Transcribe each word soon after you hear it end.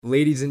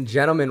Ladies and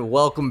gentlemen,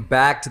 welcome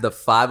back to the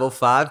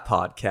 505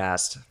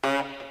 podcast.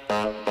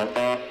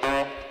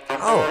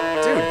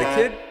 Oh, dude, the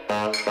kid.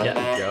 Yeah.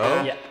 There you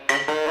go. Yeah.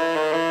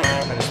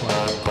 I just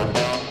want to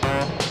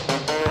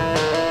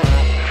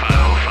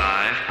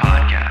 505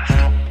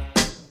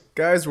 Podcast.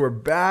 Guys, we're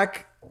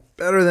back.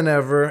 Better than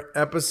ever.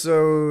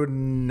 Episode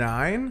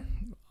 9?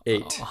 8.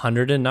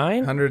 109?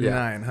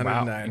 109.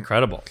 109. Wow,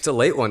 incredible. It's a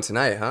late one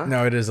tonight, huh?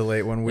 No, it is a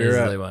late one. is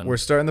a late one. We're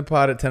starting the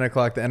pod at 10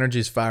 o'clock. The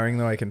energy's firing,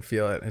 though. I can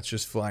feel it. It's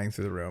just flying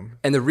through the room.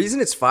 And the reason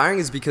it's firing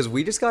is because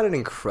we just got an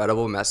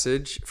incredible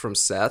message from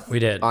Seth. We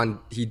did.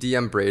 He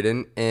DM'd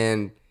Braden,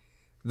 and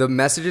the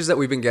messages that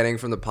we've been getting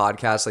from the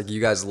podcast, like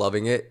you guys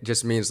loving it,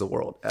 just means the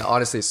world.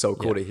 Honestly, it's so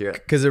cool to hear.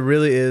 Because it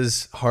really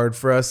is hard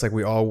for us. Like,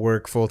 we all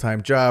work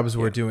full-time jobs.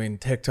 We're doing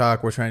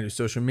TikTok. We're trying to do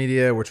social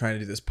media. We're trying to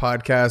do this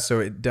podcast.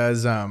 So it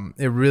does,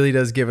 it really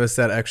does give us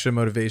that extra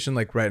motivation.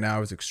 Like right now, I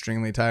was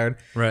extremely tired.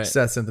 Right.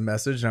 Seth sent the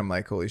message, and I'm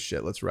like, holy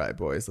shit, let's ride,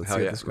 boys. Let's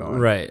see yeah. this going.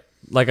 Right.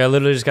 Like I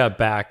literally just got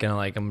back and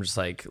like I'm just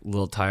like a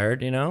little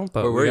tired, you know?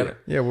 But Where were you?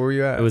 Yeah, where were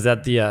you at? It was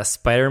at the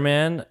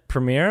Spider-Man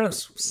premiere.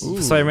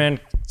 Spider-Man,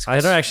 I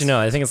don't actually know.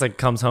 I think it's like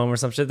Comes Home or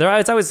some shit.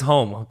 It's always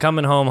home.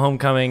 Coming home,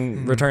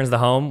 homecoming, returns the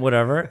home,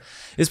 whatever.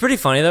 It's pretty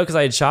funny though, because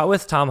I had shot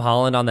with Tom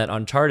Holland on that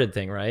Uncharted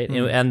thing, right?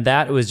 And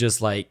that was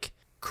just like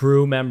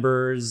crew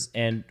members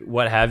and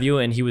what have you.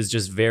 And he was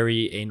just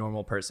very a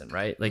normal person,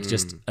 right? Like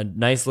just a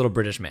nice little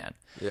British man.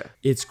 Yeah.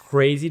 It's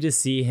crazy to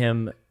see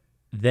him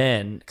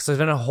then, because I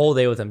spent a whole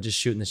day with him just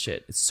shooting the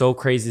shit. It's so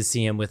crazy to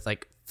see him with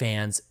like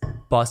fans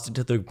busted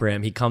to the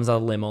brim. He comes out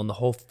of the limo and the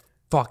whole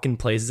fucking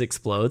place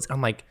explodes.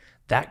 I'm like,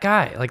 that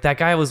guy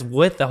I was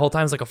with the whole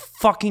time is like a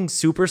fucking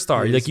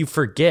superstar. Like you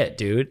forget,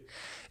 dude.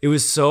 It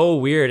was so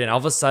weird. And all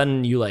of a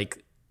sudden you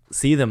like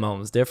see the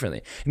moments differently.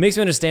 It makes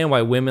me understand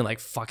why women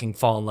like fucking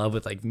fall in love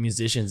with like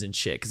musicians and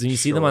shit. Because when you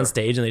see them on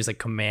stage and they just like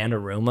command a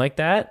room like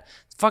that,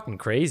 it's fucking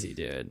crazy,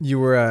 dude. You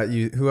were,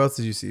 who else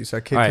did you see? You saw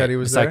Kid Cudi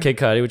was there? I saw Kid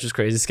Cudi, which was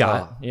crazy.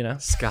 Scott, you know?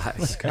 Scott.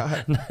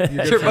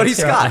 Your buddy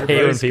Scott. I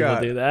hate when people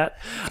Scott. do that.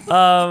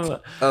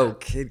 Oh,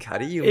 Kid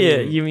Cudi?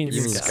 You mean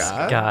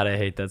Scott? God, I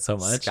hate that so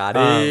much.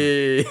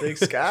 Scotty. Big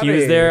Scotty. He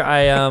was there.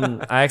 I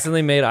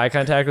accidentally made eye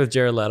contact with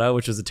Jared Leto,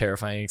 which was a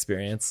terrifying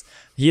experience.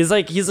 He's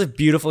a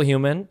beautiful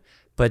human,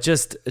 but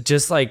just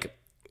like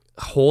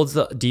holds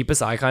the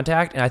deepest eye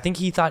contact. And I think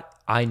he thought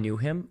I knew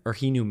him or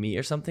he knew me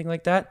or something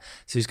like that.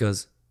 So he just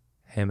goes,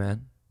 "Hey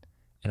man,"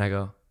 and I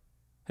go,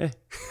 "Hey,"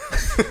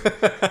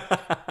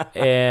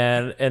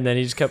 and then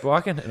he just kept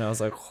walking, and I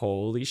was like,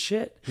 "Holy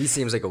shit!" He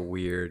seems like a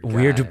weird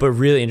guy. But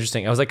really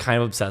interesting. I was like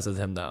kind of obsessed with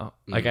him though.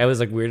 Like I was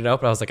like weirded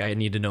out, but I was like, I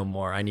need to know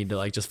more. I need to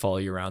like just follow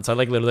you around. So I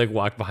like literally like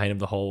walked behind him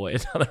the whole way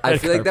down the I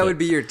red feel like that carpet. would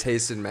be your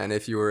taste in men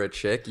if you were a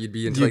chick. You'd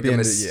be into You'd like be the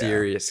into-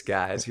 mysterious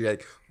guys. You're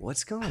like,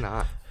 what's going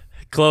on?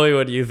 Chloe,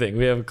 what do you think?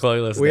 We have Chloe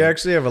listening. We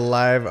actually have a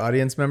live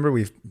audience member.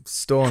 We've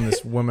stolen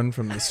this woman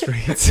from the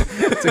streets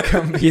to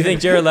come. Do you think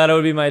Jared Leto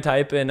would be my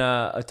type in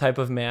a type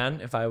of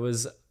man if I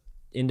was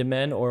into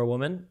men, or a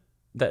woman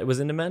that was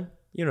into men?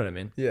 You know what I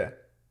mean? Yeah.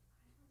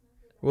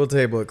 We'll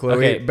table it, Chloe.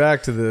 Okay.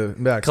 Back to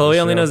the Chloe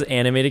only show. knows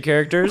animated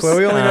characters.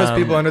 Chloe only knows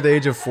people under the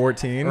age of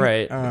 14.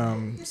 Right.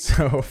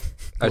 So All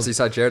right, so you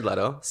saw Jared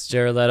Leto. It's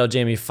Jared Leto,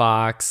 Jamie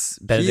Foxx,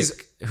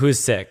 Benedict, who's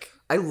sick.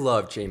 I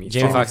love Jamie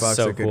Jamie Foxx. Foxx is Foxx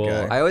so a good cool.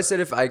 guy. I always said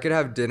if I could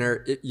have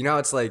dinner, you know,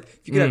 it's like if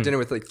you could have dinner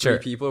with like three Sure.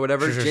 people or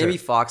whatever. Sure. Jamie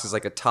Foxx is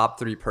like a top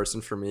 3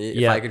 person for me. If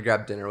Yeah. I could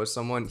grab dinner with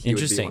someone, he would be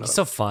Interesting. one of He's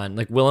them. so fun.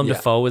 Like Willem Yeah.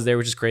 Dafoe was there,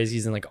 which is crazy.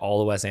 He's in like all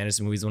the Wes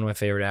Anderson movies. One of my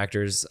favorite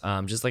actors.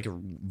 Just like a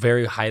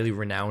very highly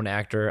renowned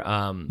actor.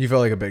 you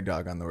felt like a big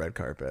dog on the red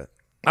carpet.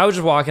 I was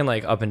just walking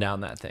like up and down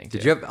that thing.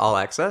 Did you have all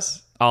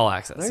access? All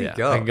access? There you Yeah,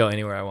 go. I can go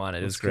anywhere I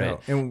wanted. It's great.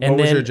 And what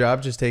was then- your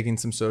job? Just taking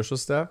some social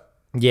stuff?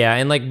 Yeah,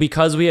 and like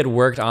because we had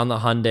worked on the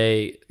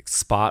Hyundai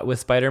spot with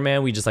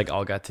Spider-Man, we just like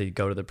all got to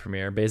go to the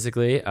premiere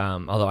basically.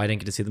 Although I didn't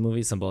get to see the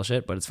movie, some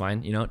bullshit, but it's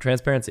fine. You know,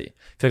 transparency.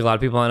 I feel like a lot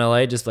of people in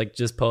LA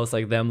just post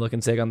like them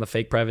looking sick on the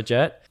fake private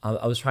jet.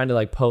 I was trying to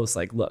like post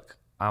like, look,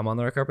 I'm on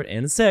the red carpet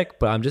and sick,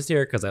 but I'm just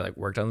here because I like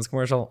worked on this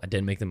commercial. I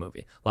didn't make the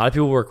movie. A lot of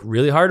people work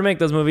really hard to make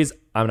those movies.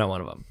 I'm not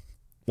one of them.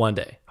 One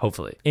day,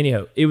 hopefully.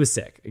 Anyhow, it was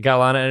sick. It got a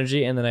lot of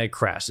energy, and then I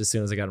crashed as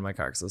soon as I got in my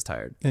car because I was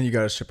tired. And you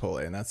got a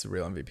Chipotle, and that's the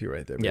real MVP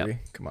right there, baby.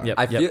 Yep. Come on. Yep.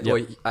 I feel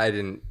well, I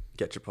didn't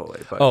get Chipotle,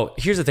 but Oh,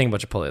 here's the thing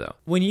about Chipotle though.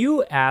 When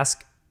you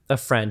ask a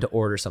friend to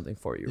order something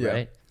for you, Yeah.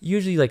 right?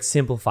 Usually like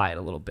simplify it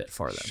a little bit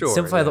for them. Sure,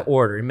 Simplify yeah. the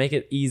order and make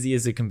it easy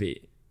as it can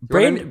be. do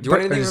you want anything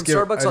I from just give-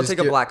 Starbucks? I I'll just take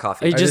a give- black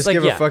coffee. I I just just like,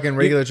 give yeah. a fucking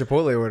regular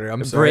Chipotle order.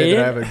 I'm sorry Braden-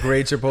 that I have a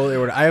great Chipotle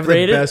order. I have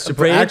Braden- the best Chipotle.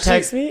 Braden Actually,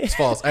 text me? it's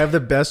false. I have the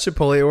best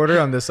Chipotle order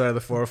on this side of the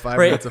 405.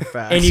 Right? That's a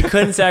fact. And you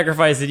couldn't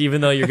sacrifice it even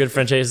though your good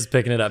friend Chase is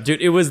picking it up. Dude,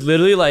 it was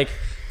literally like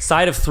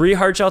side of 3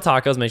 hard shell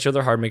tacos. Make sure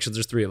they're hard. Make sure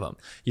there's 3 of them.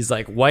 He's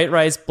like white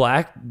rice,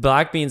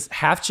 black beans,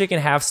 half chicken,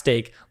 half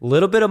steak,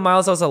 little bit of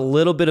mild salsa, a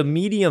little bit of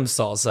medium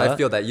salsa. I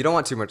feel that you don't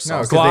want too much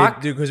No, sauce.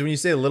 Guac. because when you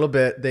say a little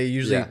bit, they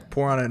usually Yeah.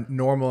 pour on a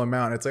normal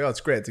amount. It's like, oh,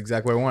 it's great. It's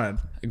exactly what I wanted.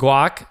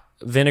 Guac,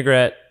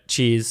 vinaigrette,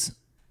 cheese,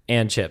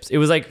 and chips. It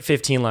was like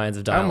 15 lines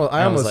of dialogue.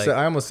 I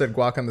almost said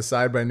guac on the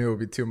side, but I knew it would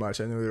be too much.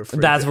 I knew they were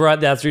afraid. That's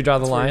where you draw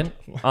the line.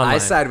 I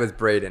side with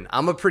Braden.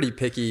 I'm a pretty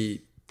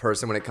picky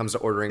person when it comes to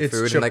ordering It's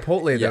food.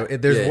 Chipotle and like,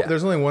 though.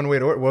 There's only one way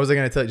to order. What was I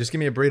going to tell you? Just give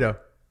me a burrito.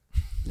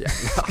 Yeah,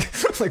 no,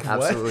 Like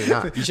absolutely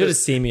what? not. You should have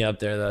seen me up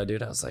there though,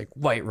 dude. I was like,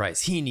 white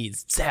rice, he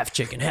needs half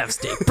chicken, half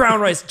steak. Brown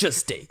rice, just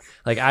steak.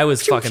 Like I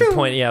was fucking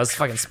pointing. Yeah, I was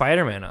fucking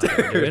Spider-Man out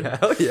there, dude.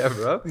 Hell yeah,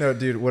 bro. No,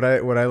 dude. What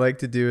I like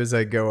to do is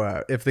I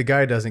go. If the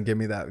guy doesn't give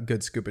me that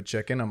good scoop of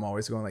chicken, I'm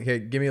always going like, "Hey,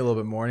 give me a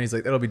little bit more." And he's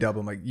like, "It'll be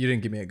double." I'm like, "You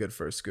didn't give me a good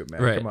first scoop,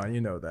 man. Right. Come on,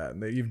 you know that.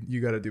 And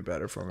you got to do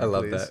better for me." I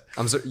love please.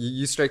 that.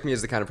 You strike me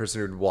as the kind of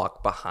person who'd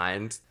walk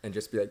behind and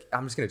just be like,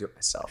 I'm just gonna do it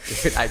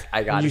myself. Dude,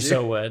 I got You you.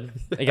 so would.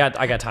 I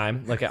got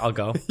time. Like I'll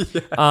go.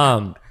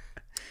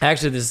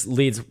 Actually, this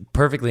leads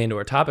perfectly into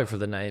our topic for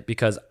the night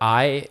because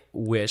I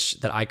wish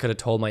that I could have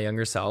told my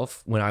younger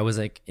self when I was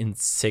like in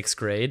 6th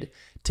grade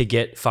to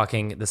get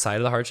fucking the side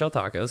of the hard shell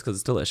tacos because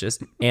it's delicious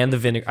and the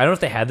vinegar. I don't know if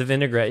they had the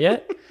vinaigrette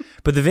yet,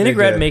 but the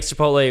vinaigrette did. makes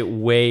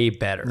Chipotle way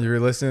better. You're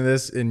listening to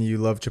this and you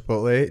love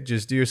Chipotle,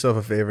 just do yourself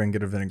a favor and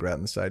get a vinaigrette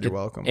on the side. You're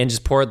welcome. And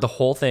just pour the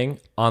whole thing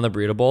on the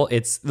burrito bowl.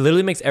 It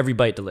literally makes every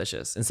bite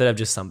delicious instead of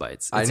just some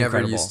bites. It's I never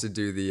incredible. used to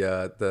do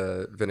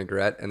the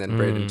vinaigrette, and then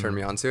Braden turned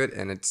me onto it,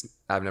 and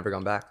I've never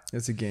gone back.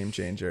 It's a game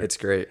changer. It's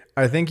great.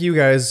 I think you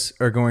guys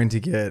are going to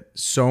get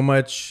so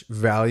much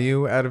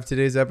value out of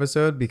today's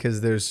episode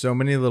because there's so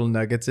many little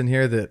nuggets in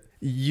here that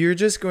you're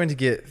just going to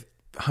get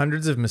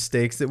hundreds of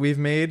mistakes that we've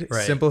made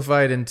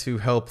simplified into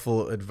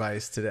helpful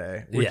advice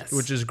today,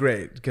 which is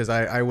great because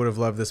I would have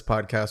loved this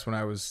podcast when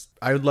I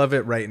would love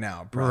it right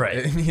now. Probably.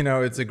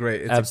 Right. It's a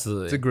great,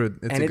 Absolutely. it's a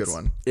good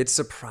one. It's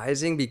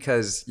surprising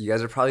because you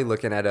guys are probably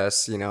looking at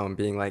us, and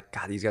being like,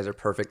 God, these guys are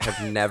perfect.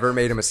 Have never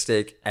made a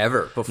mistake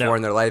ever before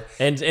in their life.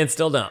 And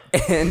still don't.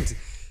 And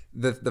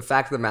the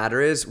fact of the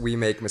matter is we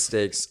make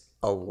mistakes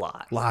a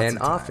lot and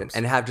often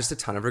and have just a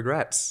ton of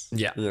regrets.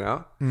 Yeah.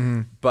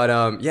 But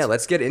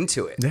let's get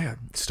into it. Yeah.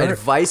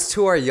 Advice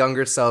to our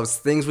younger selves,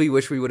 things we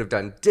wish we would have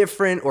done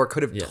different or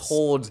could have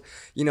told,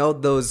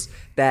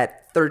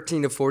 that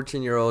 13 to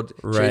 14-year-old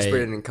Chase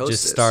Braden and Kostas.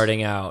 Just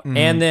starting out.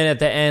 And then at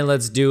the end,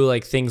 let's do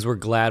like things we're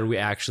glad we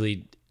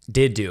actually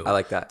did do. I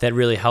like that. That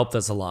really helped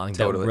us along.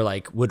 Totally. That we're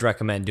like, would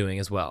recommend doing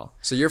as well.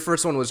 So your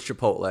first one was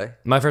Chipotle.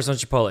 My first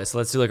one's Chipotle. So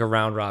let's do like a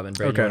round robin.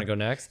 Braden, you want to go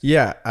next?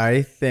 Yeah.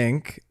 I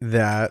think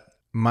that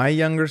my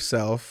younger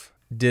self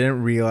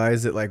didn't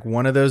realize that like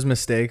one of those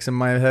mistakes in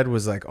my head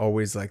was like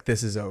always like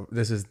this is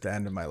the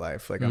end of my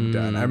life, like I'm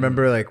done. I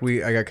remember like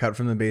I got cut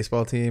from the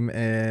baseball team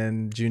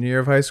in junior year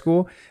of high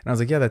school and I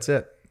was like, yeah, that's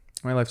it,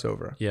 my life's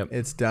over. Yep.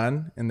 It's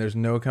done and there's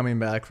no coming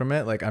back from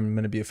it. Like I'm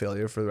gonna be a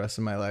failure for the rest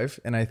of my life.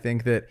 And I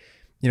think that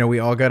we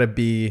all got to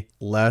be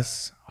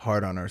less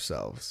hard on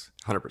ourselves.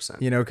 100%.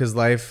 Because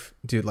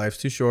life's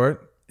too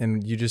short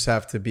and you just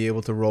have to be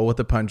able to roll with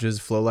the punches,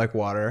 flow like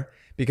water.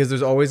 Because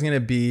there's always going to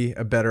be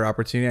a better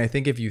opportunity. I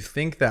think if you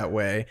think that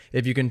way,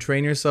 if you can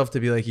train yourself to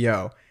be like,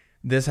 yo,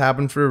 this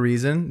happened for a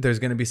reason. There's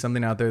going to be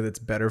something out there that's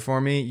better for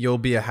me. You'll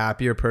be a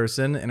happier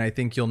person. And I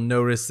think you'll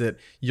notice that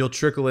you'll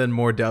trickle in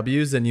more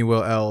W's than you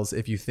will L's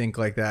if you think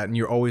like that. And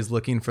you're always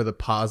looking for the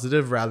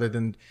positive rather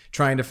than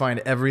trying to find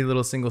every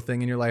little single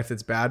thing in your life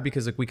that's bad,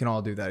 because like we can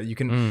all do that. You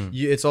can,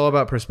 it's all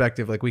about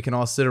perspective. Like we can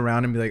all sit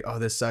around and be like, oh,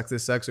 this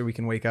sucks. Or we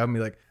can wake up and be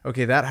like,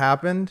 okay, that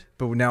happened,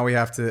 but now we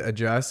have to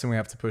adjust and we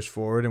have to push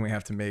forward and we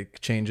have to make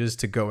changes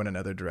to go in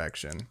another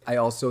direction. I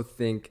also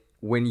think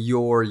when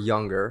you're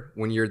younger,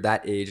 when you're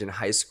that age in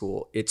high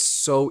school, it's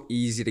so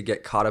easy to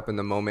get caught up in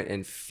the moment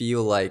and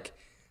feel like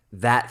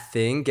that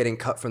thing, getting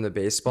cut from the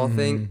baseball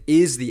thing,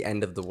 is the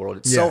end of the world.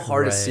 It's so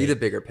hard to see the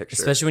bigger picture.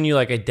 Especially when you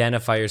like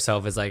identify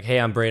yourself as like, hey,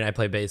 I'm Braden, I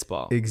play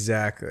baseball.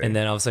 Exactly. And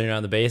then all of a sudden you're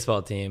on the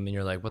baseball team and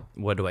you're like,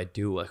 what do I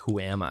do? Like, who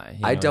am I?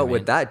 I dealt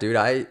with that,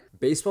 dude.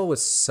 Baseball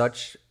was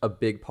such a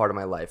big part of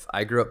my life.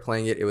 I grew up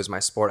playing it. It was my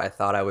sport. I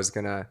thought I was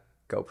going to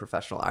go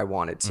professional. I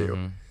wanted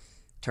to.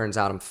 Turns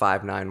out I'm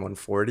 5'9",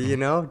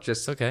 140,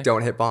 just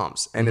don't hit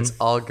bombs. And it's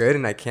all good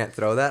and I can't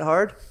throw that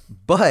hard.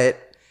 But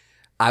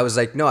I was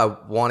like, no, I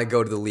want to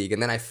go to the league.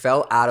 And then I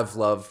fell out of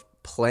love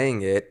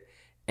playing it.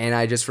 And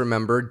I just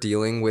remember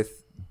dealing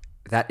with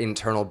that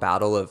internal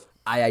battle of,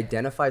 I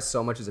identify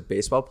so much as a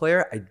baseball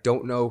player, I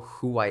don't know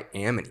who I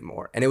am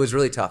anymore. And it was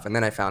really tough. And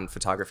then I found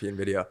photography and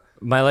video.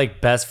 My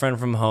like best friend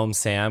from home,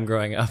 Sam,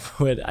 growing up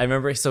I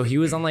remember, so he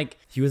was on like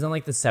the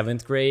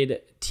 7th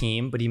grade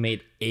team, but he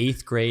made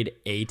 8th grade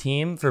A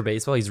team for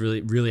baseball. He's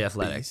really, really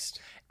athletic. Beast.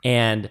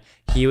 And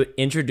he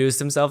introduced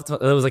himself to,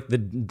 it was like the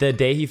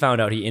day he found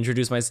out, he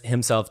introduced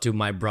himself to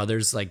my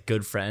brother's like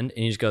good friend.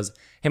 And he just goes,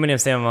 hey, my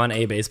name's Sam, I'm on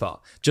A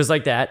baseball. Just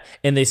like that.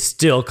 And they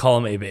still call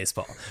him A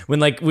baseball. When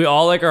like we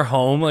all like are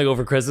home like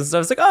over Christmas and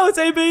stuff, it's like, oh, it's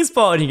A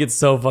baseball. And he gets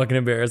so fucking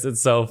embarrassed.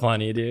 It's so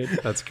funny, dude.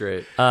 That's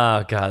great.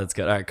 Oh God, that's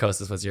good. All right,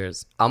 Kostas, what's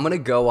yours? I'm going to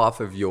go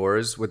off of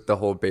yours with the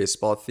whole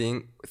baseball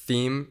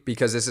theme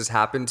because this has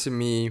happened to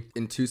me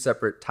in 2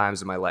 separate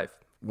times in my life.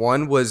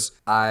 One was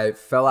I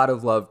fell out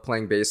of love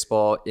playing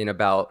baseball in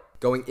about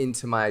going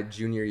into my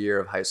junior year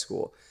of high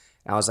school.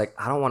 And I was like,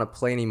 I don't want to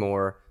play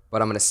anymore.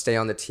 but I'm going to stay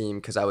on the team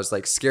because I was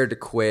like scared to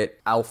quit.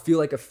 I'll feel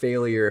like a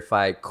failure if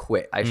I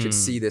quit. I should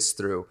see this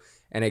through.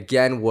 And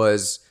again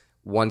was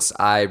once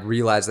I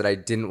realized that I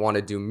didn't want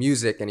to do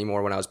music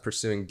anymore when I was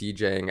pursuing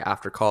DJing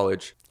after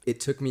college, it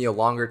took me a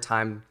longer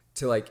time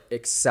to like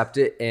accept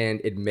it and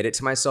admit it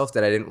to myself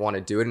that I didn't want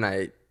to do it.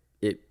 And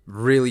it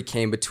really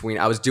came between,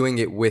 I was doing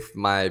it with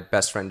my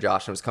best friend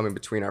Josh, and it was coming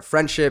between our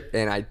friendship,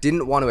 and I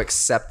didn't want to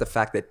accept the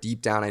fact that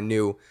deep down I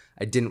knew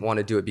I didn't want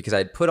to do it because I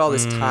had put all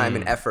this time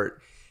and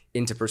effort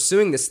into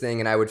pursuing this thing,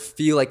 and I would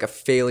feel like a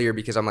failure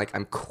because I'm like,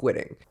 I'm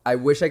quitting. I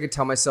wish I could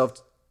tell myself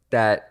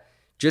that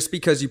just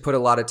because you put a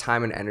lot of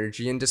time and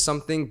energy into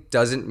something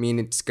doesn't mean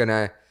it's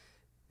gonna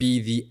be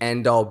the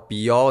end all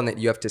be all and that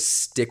you have to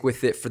stick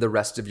with it for the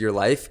rest of your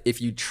life. If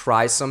you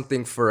try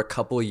something for a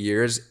couple of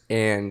years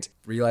and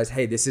realize,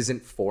 hey, this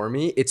isn't for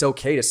me, it's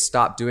okay to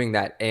stop doing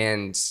that.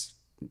 And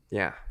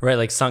yeah. Right,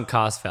 like sunk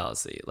cost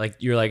fallacy. Like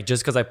you're like,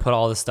 just because I put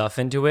all this stuff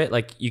into it,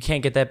 like you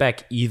can't get that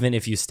back even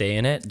if you stay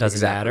in it.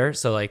 Doesn't matter.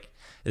 So like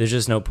there's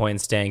just no point in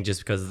staying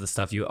just because of the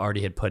stuff you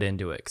already had put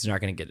into it because you're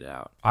not going to get it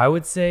out. I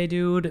would say,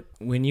 dude,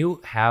 when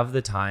you have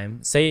the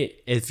time, say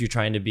if you're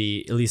trying to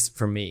be, at least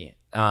for me,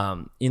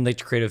 in the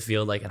creative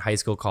field, like in high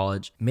school,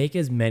 college, make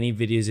as many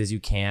videos as you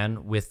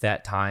can with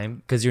that time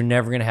because you're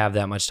never going to have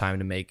that much time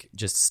to make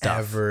just stuff.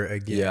 Ever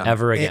again. Yeah.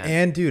 Ever again.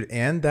 And dude,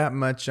 and that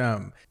much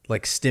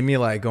like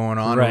stimuli going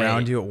on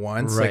around you at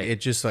once. Right. Like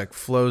it just like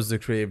flows the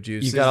creative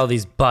juices. You got all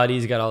these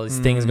buddies, you got all these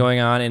things going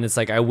on, and it's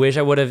like I wish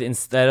I would have,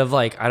 instead of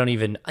like I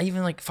even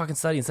like fucking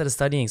study, instead of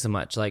studying so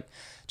much, like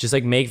just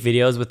like make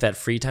videos with that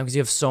free time because you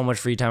have so much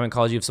free time in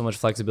college, you have so much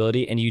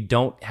flexibility, and you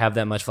don't have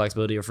that much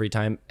flexibility or free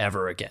time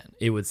ever again,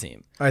 it would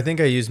seem. I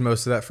think I used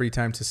most of that free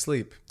time to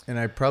sleep, and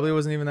I probably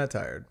wasn't even that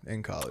tired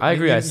in college. I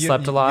agree. I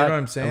slept a lot. You know what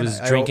I'm saying? I was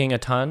drinking a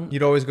ton.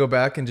 You'd always go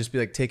back and just be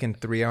like taking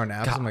 3-hour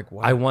naps. God, I'm like,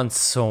 wow. I won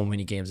so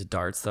many games of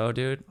darts though,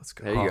 dude. Let's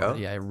go. There you go.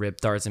 Yeah, I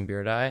ripped darts and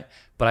beer die.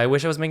 But I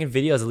wish I was making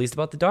videos at least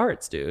about the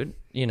darts, dude.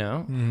 You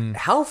know?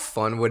 How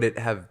fun would it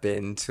have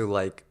been to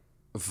like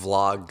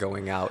vlog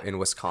going out in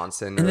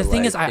Wisconsin? And the thing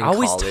like is, I in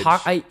always college?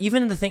 talk.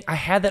 I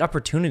had that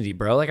opportunity,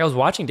 bro. Like I was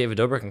watching David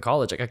Dobrik in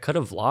college. Like I could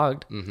have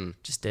vlogged,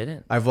 just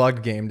didn't. I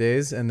vlogged game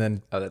days, and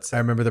then that's I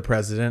remember the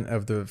president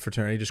of the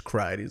fraternity just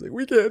cried. He's like,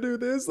 "We can't do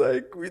this.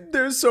 Like,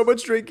 there's so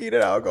much drinking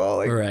and alcohol.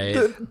 Like, Right.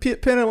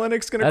 Penn and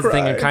Lennox gonna That's cry."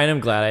 the thing. I'm kind of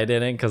glad I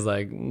didn't, because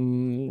like,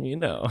 you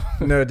know.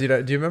 No,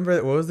 dude. Do you remember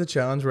what was the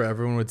challenge where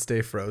everyone would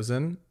stay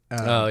frozen?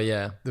 Oh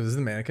yeah. This is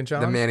the mannequin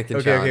challenge. The mannequin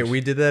Okay, challenge. we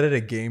did that at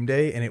a game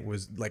day, and it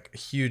was like a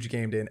huge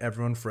game day, and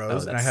everyone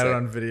froze. And I that's had it sick.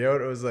 on video.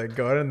 And it was like,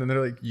 go ahead, and then they're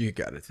like, "You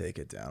got to take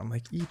it down." I'm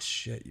like, "Eat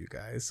shit, you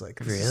guys!" Like,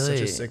 this is such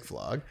Really? a sick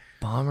vlog.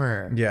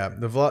 Bummer. Yeah,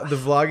 the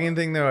vlogging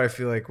thing though, I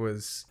feel like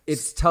was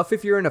It's tough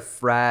if you're in a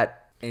frat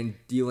and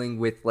dealing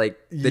with like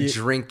the Yeah.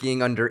 drinking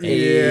underage,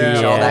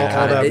 Yeah, all that all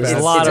kind that of. It's bad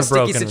a stuff. sticky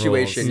Broken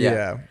situation. rules.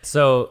 Yeah.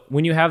 So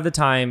when you have the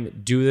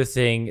time, do the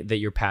thing that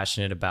you're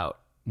passionate about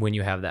when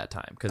you have that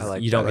time, because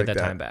you don't I get like that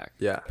that. time back.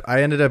 Yeah.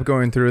 I ended up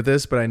going through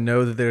this, but I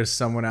know that there's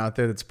someone out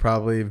there that's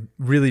probably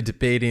really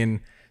debating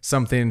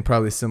something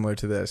probably similar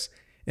to this.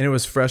 And it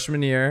was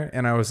freshman year,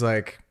 and I was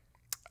like,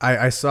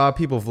 I saw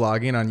people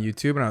vlogging on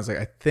YouTube, and I was like,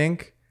 I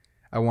think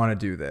I want to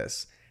do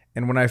this.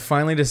 And when I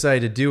finally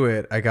decided to do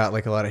it, I got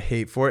like a lot of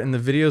hate for it. And the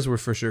videos were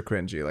for sure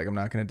cringy. Like, I'm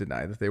not going to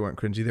deny that they weren't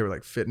cringy. They were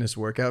like fitness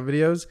workout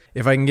videos.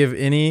 If I can give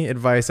any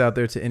advice out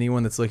there to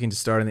anyone that's looking to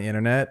start on the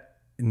internet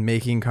and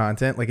making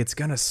content, like, it's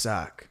going to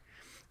suck.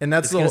 And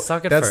that's gonna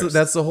suck at first.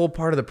 that's the whole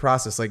part of the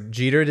process. Like,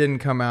 Jeter didn't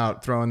come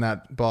out throwing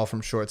that ball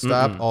from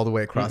shortstop all the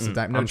way across the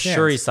diamond. No I'm chance.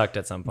 sure he sucked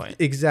at some point.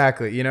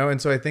 Exactly, you know.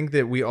 And so I think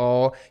that we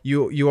all,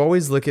 you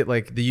always look at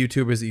like the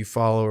YouTubers that you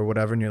follow or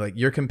whatever, and you're like,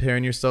 you're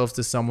comparing yourselves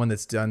to someone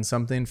that's done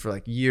something for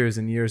like years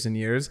and years and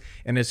years,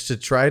 and it's to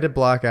try to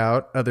block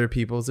out other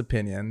people's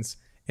opinions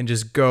and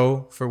just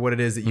go for what it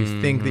is that you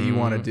think that you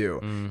want to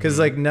do. Because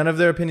like none of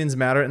their opinions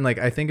matter. And like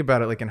I think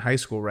about it like in high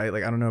school, right?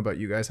 Like I don't know about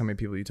you guys, how many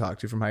people you talk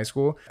to from high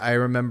school. I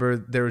remember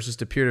there was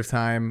just a period of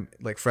time,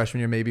 like freshman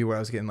year maybe, where I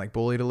was getting like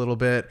bullied a little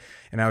bit,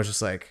 and I was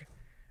just like,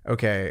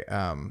 okay,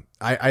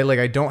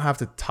 I don't have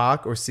to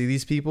talk or see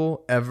these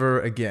people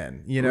ever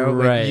again. You know,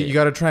 Right. like you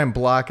got to try and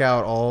block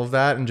out all of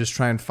that and just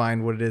try and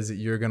find what it is that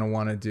you're going to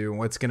want to do and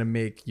what's going to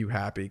make you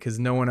happy. Because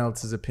no one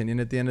else's opinion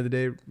at the end of the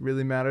day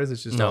really matters.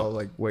 It's just No. all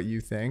like what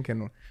you think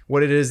and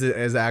what it is that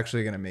is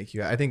actually going to make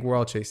you. I think we're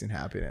all chasing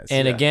happiness.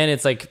 And Yeah. again,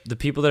 it's like the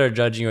people that are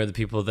judging you are the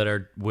people that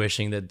are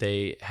wishing that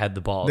they had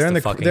the balls. They're in to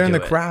the fucking they're in do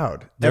the it.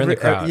 crowd. They're in the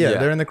crowd. Yeah, Yeah.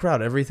 they're in the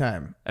crowd every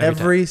time.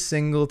 Every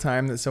Single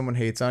time that someone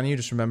hates on you,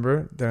 just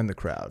remember they're in the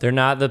crowd. They're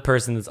not the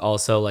person that's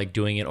also like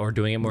doing it or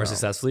doing it more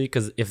successfully,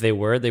 because if they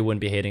were, they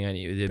wouldn't be hating on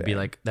you. They'd be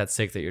like, that's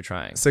sick that you're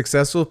trying.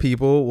 Successful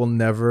people will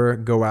never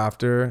go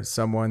after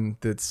someone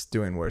that's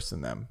doing worse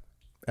than them.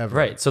 Ever.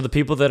 Right. So the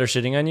people that are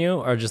shitting on you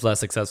are just less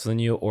successful than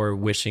you, or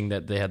wishing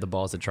that they had the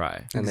balls to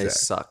try. And they Exactly.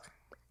 suck.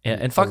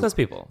 And fuck those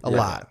people. A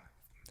lot.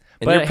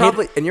 And But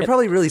you're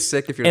probably really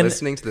sick if you're and-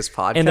 listening to this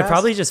podcast. And they're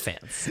probably just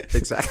fans.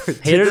 exactly.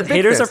 Haters They're big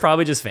haters fans. are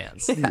probably just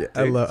fans. Yeah,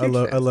 I dude, love huge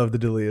fans. the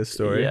Dalia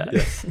story.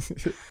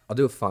 Yeah. I'll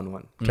do a fun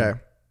one. Okay.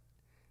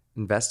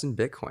 invest in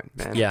Bitcoin,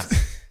 man. Yeah.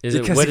 Is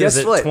Because what guess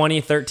is it? what?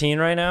 2013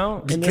 right now?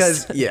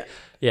 Because yeah,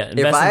 Yeah. if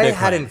Invest I in Bitcoin.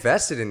 had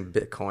invested in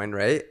Bitcoin,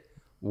 right,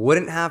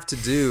 wouldn't have to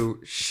do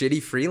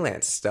shitty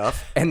freelance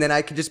stuff, and then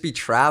I could just be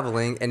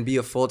traveling and be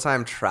a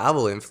full-time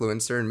travel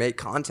influencer and make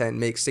content,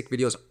 make sick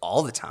videos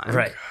all the time.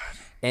 Right.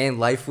 And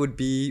life would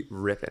be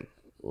ripping.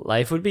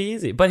 Life would be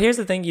easy. But here's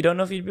the thing: you don't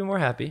know if you'd be more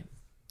happy.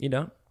 You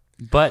don't.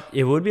 But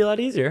it would be a lot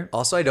easier.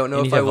 Also, I don't know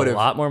And if you'd I have would a have.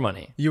 lot more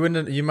money. You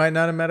might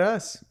not have met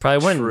us. Probably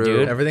wouldn't, True.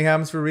 dude. Everything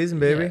happens for a reason,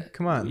 baby. Yeah.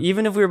 Come on.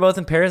 Even if we were both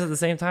in Paris at the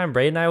same time,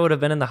 Braden and I would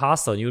have been in the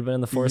hostel, and you would have been in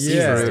the Four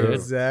Yeah, Seasons, dude.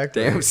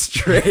 exactly. Damn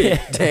straight.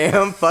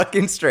 Damn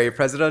fucking straight.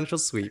 Presidential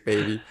suite,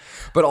 baby.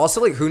 But also,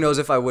 like, who knows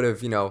if I would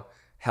have,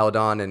 held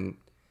on and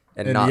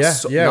not yeah,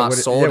 sold what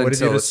if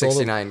you until just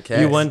sold it? 69K.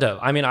 You wouldn't have.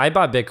 I mean, I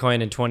bought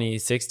Bitcoin in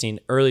 2016,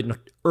 early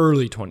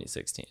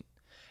 2016.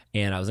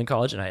 And I was in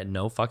college and I had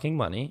no fucking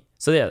money.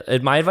 So yeah,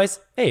 my advice,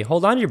 hey,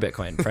 hold on to your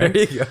Bitcoin, friend.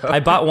 There you go.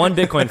 I bought one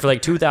Bitcoin for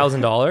like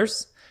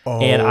 $2,000.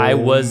 And I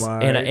was,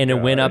 my and it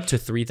went up gosh. to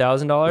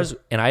 $3,000,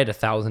 and I had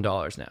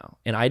 $1,000 now,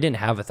 and I didn't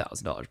have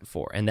 $1,000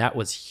 before, and that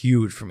was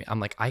huge for me. I'm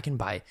like, I can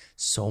buy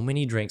so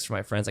many drinks for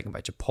my friends. I can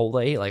buy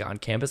Chipotle like on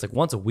campus, like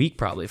once a week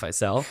probably if I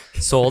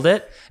sold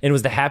it, and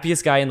was the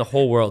happiest guy in the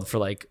whole world for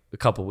like a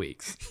couple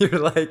weeks, You're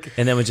like,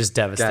 and then was just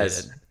devastated.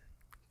 guys,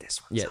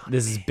 this one's Yeah, on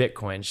this me. is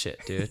Bitcoin shit,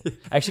 dude.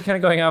 Actually, kind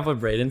of going off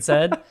what Braden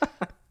said,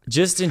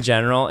 just in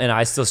general, and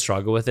I still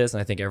struggle with this,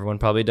 and I think everyone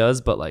probably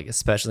does, but like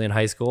especially in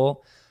high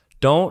school,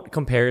 don't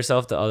compare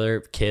yourself to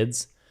other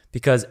kids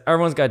because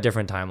everyone's got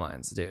different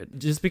timelines, dude.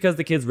 Just because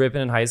the kids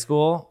ripping in high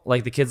school,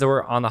 like the kids that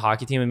were on the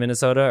hockey team in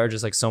Minnesota are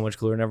just like so much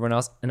cooler than everyone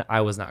else, and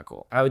I was not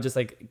cool. I was just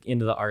like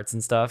into the arts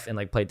and stuff and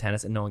like played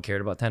tennis, and no one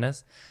cared about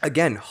tennis.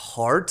 Again,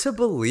 hard to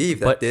believe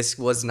that But- this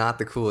was not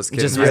the coolest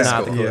kid Just in high was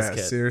not school. the coolest Yeah,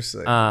 kid.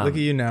 seriously. Look at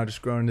you now,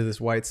 just growing into this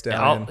white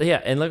stallion.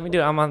 And look at me,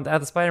 dude. I'm at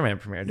the Spider-Man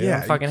premiere, dude.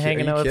 Yeah, I'm fucking are you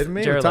hanging out with kidding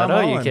me? Jared With Tom Leto.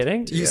 Are you Holland.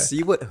 kidding? Do you Yeah.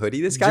 see what hoodie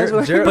this guy's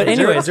wearing? But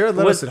anyways, Jared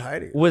Leto was, said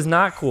Heidi. was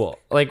not cool.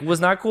 Like, was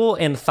not cool,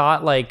 and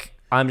thought like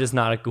I'm just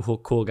not a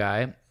cool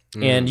guy.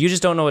 And you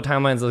just don't know what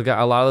timelines look.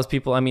 A lot of those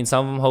people. I mean,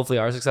 some of them hopefully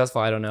are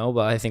successful. I don't know,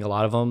 but I think a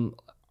lot of them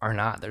are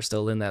not. They're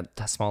still in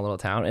that small little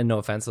town. And no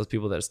offense to those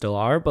people that still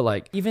are, but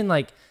like even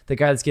like the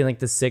guy that's getting like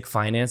the sick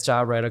finance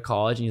job right out of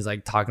college, and he's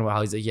like talking about how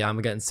he's like, yeah, I'm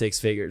getting 6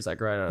 figures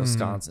like right out of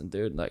Wisconsin,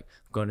 dude. Like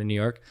I'm going to New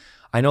York.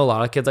 I know a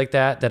lot of kids like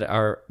that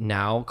are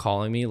now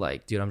calling me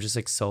like, dude, I'm just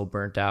like so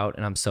burnt out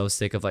and I'm so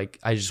sick of like,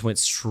 I just went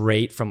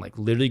straight from like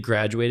literally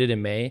graduated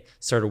in May,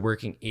 started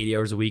working 80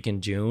 hours a week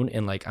in June,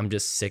 and like, I'm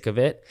just sick of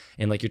it.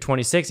 And like, you're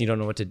 26 and you don't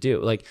know what to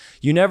do. Like,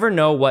 you never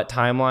know what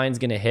timeline's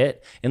going to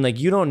hit. And like,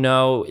 you don't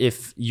know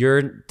if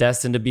you're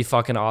destined to be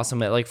fucking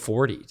awesome at like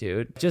 40,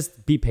 dude.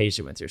 Just be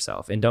patient with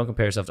yourself and don't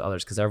compare yourself to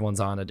others because everyone's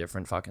on a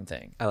different fucking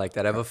thing. I like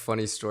that. I have a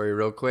funny story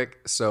real quick.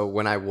 So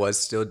when I was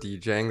still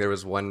DJing, there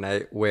was one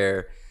night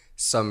where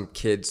some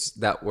kids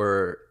that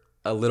were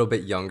a little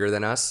bit younger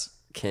than us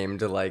came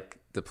to like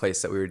the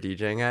place that we were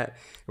DJing at.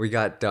 We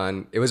got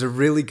done. It was a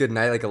really good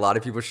night. Like a lot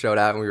of people showed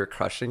out and we were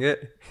crushing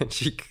it. And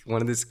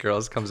one of these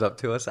girls comes up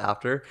to us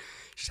after.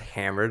 She's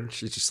hammered.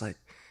 She's just like,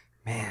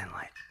 man,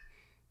 like,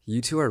 you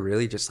two are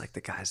really just like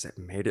the guys that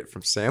made it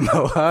from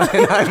Samoa.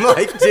 And I'm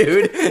like,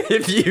 dude,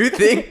 if you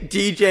think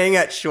DJing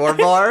at Shore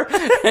Bar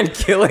and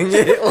killing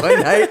it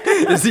one night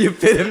is the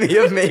epitome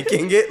of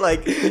making it,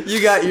 like,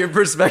 you got your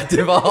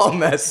perspective all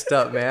messed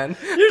up, man.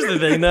 Here's the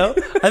thing, though.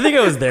 I think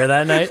I was there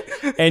that night,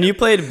 and you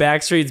played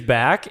Backstreet's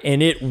Back,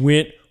 and it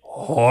went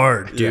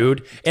hard,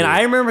 dude. And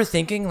I remember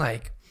thinking,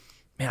 like,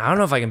 man, I don't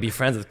know if I can be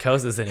friends with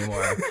Kostas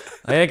anymore.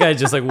 Like, that guy's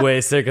just, like,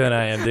 way sicker than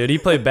I am, dude. He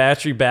played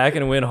Backstreet Back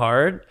and it went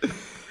hard.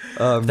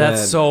 That's Man.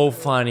 so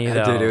funny,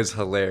 though. Dude, it was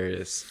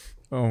hilarious.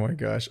 Oh my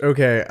gosh.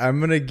 Okay, I'm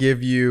gonna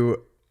give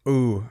you.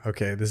 Ooh,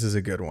 okay, this is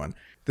a good one.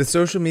 The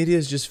social media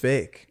is just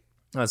fake.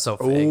 That's so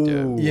fake,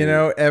 dude. You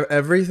know,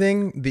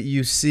 everything that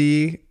you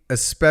see,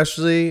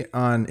 especially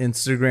on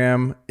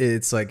Instagram,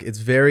 it's like it's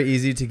very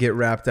easy to get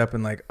wrapped up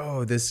in like,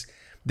 oh, this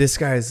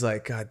guy's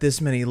like got this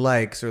many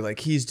likes, or like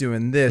he's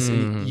doing this,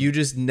 and you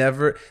just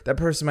never. That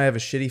person might have a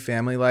shitty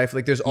family life.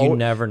 Like there's always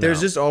never know. There's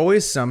just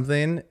always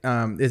something.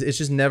 It's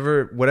just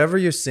never whatever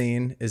you're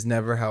seeing is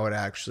never how it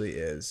actually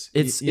is.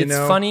 It's You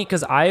know? funny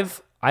because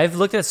I've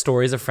looked at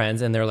stories of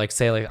friends and they're like,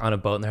 say like on a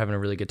boat and they're having a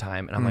really good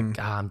time. And I'm like,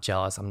 I'm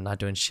jealous. I'm not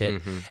doing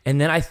shit. And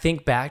then I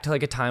think back to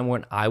like a time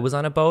when I was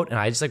on a boat and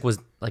I just like was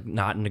like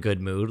not in a good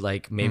mood.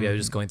 Like maybe I was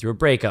just going through a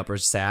breakup or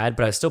sad,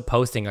 but I was still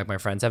posting like my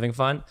friends having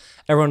fun.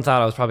 Everyone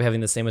thought I was probably having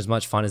the same as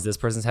much fun as this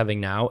person's having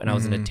now. And I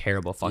was in a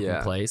terrible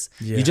fucking place.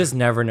 Yeah. You just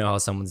never know how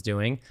someone's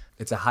doing.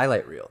 It's a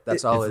highlight reel.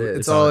 That's all it is.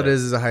 It's all it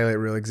is a highlight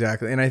reel,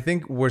 exactly. And I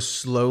think we're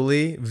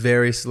slowly,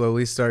 very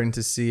slowly starting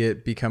to see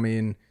it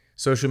becoming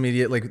social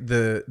media, like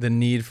the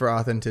need for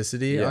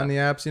authenticity on the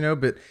apps, you know.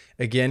 But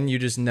again, you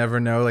just never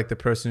know. Like the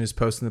person who's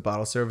posting the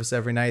bottle service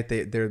every night,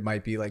 there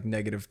might be like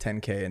negative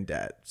 10K in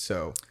debt.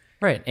 So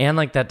Right. And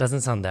like that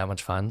doesn't sound that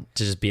much fun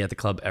to just be at the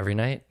club every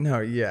night.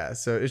 no, yeah.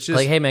 So it's just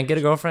Like, hey man, get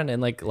a girlfriend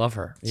and like love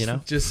her, you know?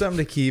 just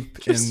something to keep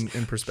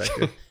in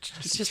perspective.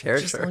 Just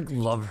cherish Just her. like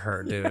love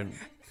her, dude.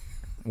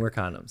 Wear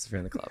condoms if you're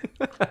in the club.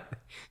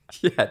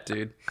 Yeah,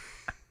 dude.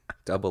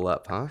 Double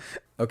up, huh?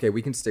 Okay,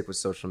 we can stick with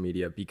social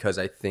media because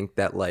I think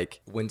that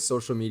like when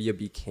social media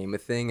became a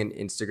thing and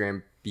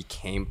Instagram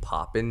became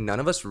poppin', none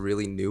of us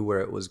really knew where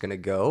it was gonna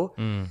go.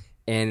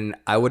 And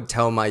I would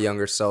tell my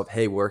younger self,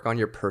 hey, work on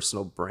your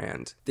personal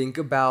brand. Think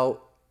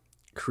about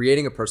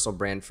creating a personal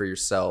brand for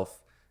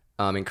yourself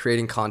and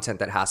creating content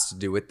that has to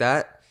do with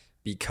that,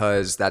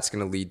 because that's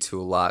gonna lead to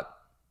a lot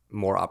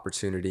more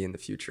opportunity in the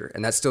future.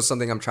 And that's still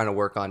something I'm trying to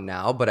work on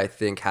now, but I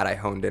think had I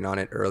honed in on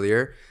it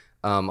earlier,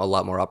 a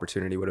lot more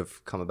opportunity would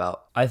have come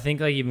about. I think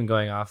like even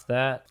going off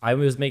that, I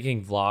was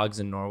making vlogs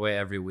in Norway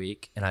every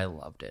week and I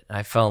loved it. And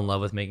I fell in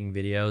love with making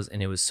videos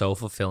and it was so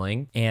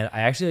fulfilling. And I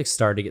actually like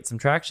started to get some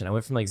traction. I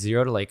went from like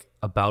 0 to like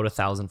about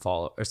 1,000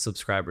 followers or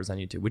subscribers on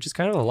YouTube, which is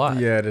kind of a lot.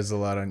 Yeah, it is a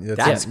lot on.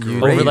 That's huge.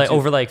 great.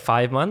 Over like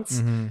 5 months.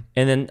 And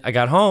then I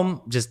got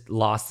home, just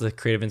lost the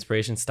creative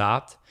inspiration,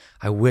 stopped.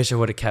 I wish I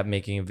would have kept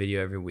making a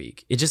video every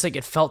week. It just like,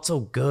 it felt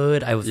so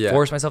good. I would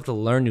force myself to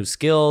learn new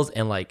skills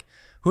and like,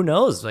 who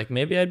knows? Like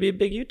maybe I'd be a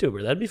big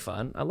YouTuber. That'd be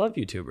fun. I love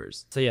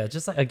YouTubers. So yeah,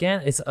 just like,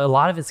 again, it's a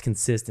lot of it's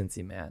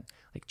consistency, man.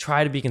 Like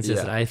try to be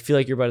consistent. Yeah. I feel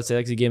like you're about to say,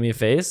 like, you gave me a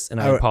face and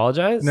I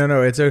apologize.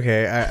 No, it's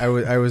okay.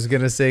 I was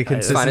gonna say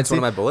consistency. It's fine. It's one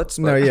of my bullets.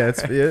 No, yeah,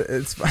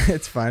 it's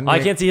fine. I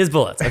can't see his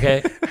bullets.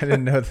 Okay. I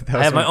didn't know that was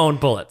I have my own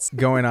bullets.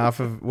 Going off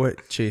of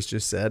what Chase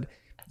just said.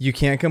 You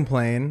can't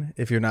complain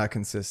if you're not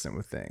consistent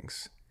with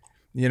things.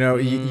 You know,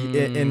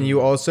 and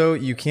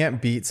you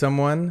can't beat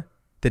someone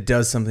that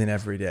does something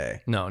every day.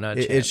 No, not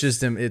a chance. It's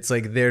just it's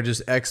like they're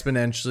just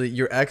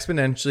you're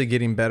exponentially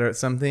getting better at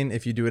something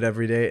if you do it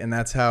every day. And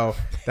that's how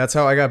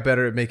I got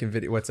better at making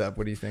video. What's up?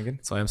 What are you thinking?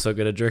 That's why I'm so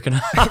good at jerking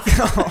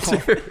off.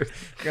 You're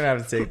gonna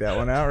have to take that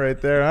one out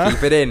right there, huh?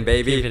 Keep it in,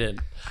 baby. Keep it in.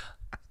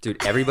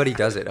 Dude, everybody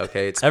does it,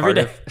 okay? It's Every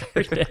part day. of-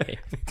 Every day.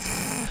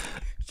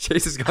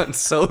 Chase has gotten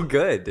so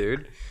good,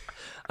 dude.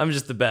 I'm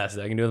just the best.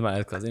 I can do it with my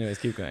eyes closed. Anyways,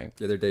 keep going.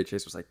 The other day,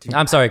 Chase was like, dude,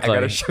 I'm sorry, Chloe.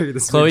 I gotta show you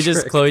this Chloe new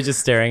just trick. Chloe just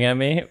staring at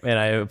me, and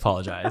I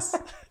apologize.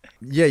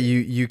 Yeah,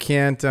 you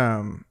can't.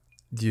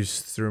 You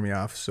just threw me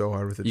off so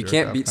hard with the. You jerk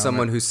can't off beat comment.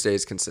 someone who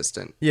stays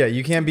consistent. Yeah,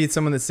 you can't beat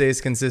someone that stays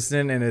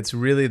consistent, and it's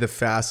really the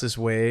fastest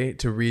way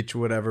to reach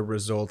whatever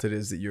result it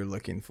is that you're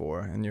looking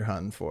for and you're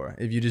hunting for.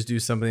 If you just do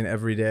something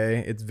every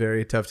day, it's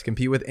very tough to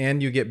compete with,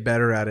 and you get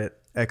better at it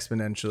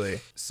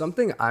exponentially.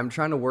 Something I'm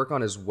trying to work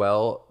on as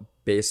well,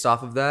 based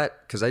off of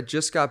that, because I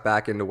just got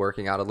back into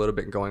working out a little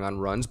bit and going on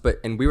runs,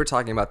 and we were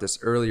talking about this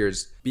earlier,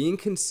 is being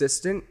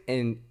consistent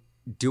and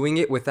doing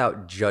it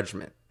without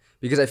judgment.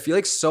 Because I feel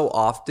like so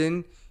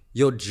often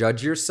you'll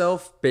judge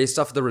yourself based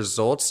off the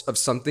results of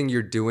something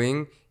you're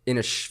doing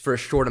for a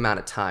short amount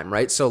of time,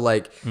 right? So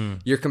like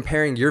you're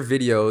comparing your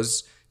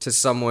videos to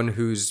someone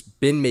who's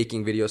been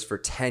making videos for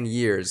 10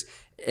 years,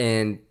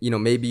 and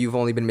maybe you've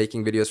only been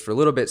making videos for a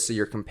little bit, so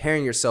you're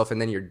comparing yourself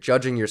and then you're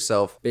judging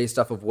yourself based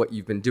off of what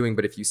you've been doing.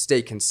 But if you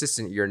stay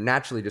consistent, you're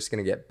naturally just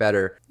going to get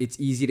better. It's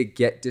easy to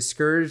get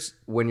discouraged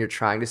when you're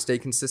trying to stay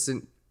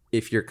consistent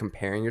if you're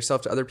comparing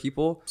yourself to other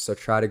people. So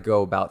try to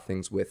go about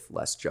things with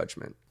less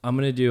judgment. I'm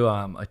gonna do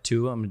a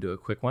 2. I'm gonna do a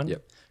quick one.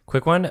 Yep.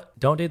 Quick one.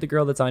 Don't date the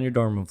girl that's on your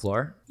dorm room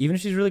floor. Even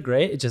if she's really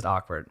great, it's just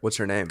awkward. What's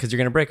her name? Because you're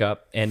gonna break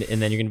up and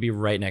then you're gonna be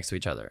right next to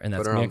each other, and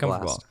that's Put her gonna be on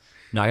uncomfortable. blast.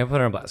 Not gonna put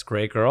her on blast.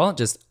 Great girl,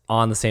 just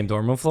on the same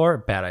dorm room floor.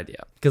 Bad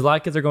idea. Because a lot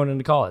of kids are going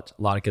into college.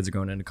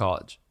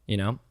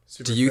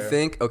 Do you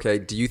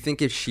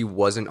think if she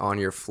wasn't on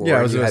your floor Yeah, I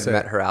and was you gonna had say.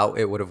 met her out,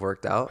 it would have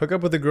worked out? Hook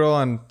up with the girl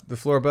on the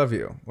floor above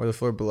you or the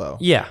floor below.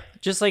 Yeah,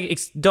 just like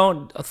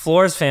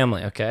floor is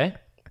family. Okay.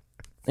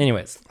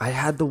 Anyways, I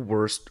had the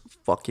worst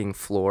fucking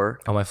floor.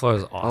 oh, my floor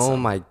is awesome. Oh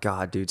my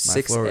god, dude. My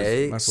 6A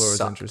floor was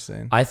sucked.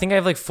 interesting. I think I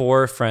have like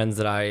 4 friends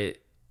that I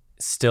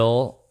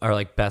still are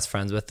like best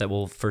friends with that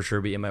will for sure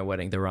be in my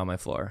wedding. They were on my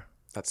floor.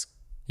 That's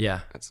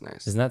Yeah.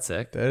 nice. Isn't that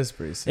sick? That is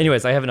pretty sick.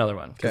 Anyways, I have another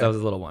one because Okay. that was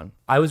a little one.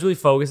 I was really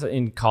focused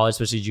in college,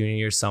 especially junior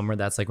year, summer.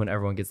 That's like when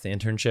everyone gets the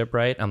internship,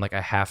 right? I'm like,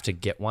 I have to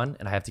get one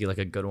and I have to get like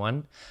a good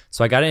one.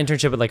 So I got an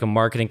internship at like a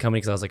marketing company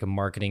because I was like a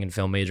marketing and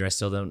film major. I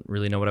still don't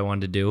really know what I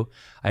wanted to do.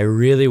 I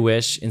really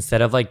wish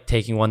instead of like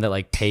taking one that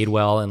like paid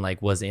well and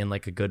like was in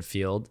like a good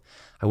field,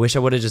 I wish I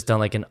would have just done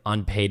like an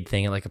unpaid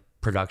thing at like a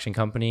production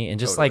company and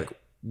just like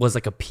was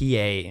like a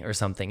PA or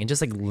something and just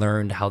like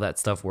learned how that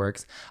stuff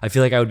works. I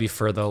feel like I would be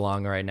further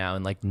along right now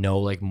and like know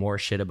like more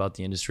shit about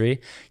the industry.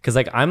 Cause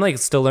like I'm like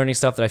still learning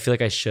stuff that I feel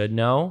like I should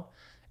know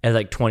at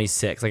like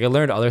 26. Like I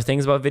learned other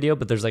things about video,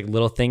 but there's like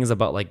little things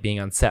about like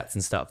being on sets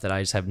and stuff that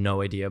I just have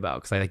no idea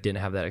about because I like didn't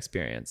have that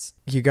experience.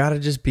 You got to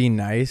just be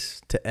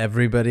nice to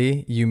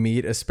everybody you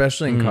meet,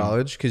 especially in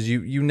college, because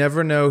you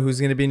never know who's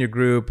going to be in your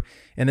group.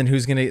 And then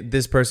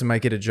this person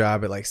might get a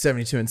job at like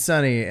 72 and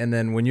Sunny. And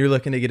then when you're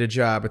looking to get a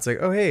job, it's like,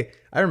 oh, hey,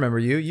 I remember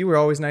you. You were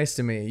always nice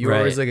to me. You were Right.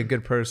 always like a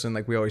good person.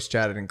 Like we always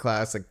chatted in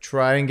class. Like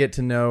try and get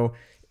to know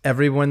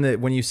everyone that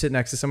when you sit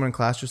next to someone in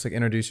class, just like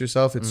introduce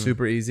yourself. It's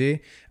super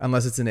easy.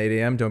 Unless it's an 8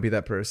 a.m. Don't be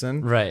that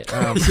person. Right.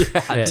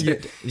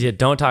 Yeah,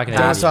 Don't talk in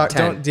Don't 8 talk.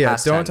 10, Don't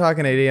past 10. talk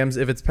in 8 a.m.s.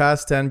 If it's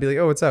past 10, be like,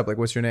 oh, what's up? Like,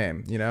 what's your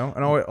name? You know,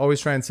 and always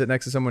try and sit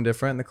next to someone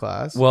different in the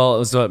class. Well, it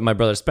was what my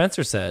brother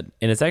Spencer said,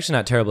 and it's actually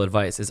not terrible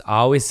advice. Is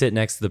always sit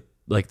next to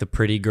the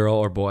pretty girl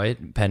or boy,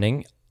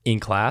 depending, in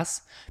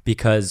class,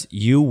 because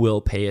you will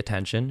pay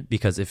attention.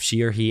 Because if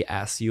she or he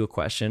asks you a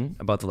question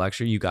about the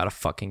lecture, you gotta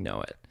fucking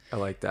know it. I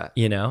like that.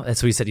 You know,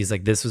 that's what he said. He's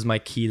like, this was my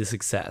key to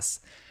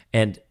success,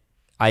 and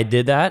I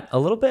did that a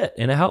little bit,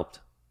 and it helped.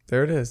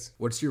 There it is.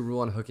 What's your rule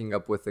on hooking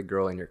up with a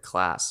girl in your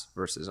class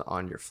versus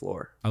on your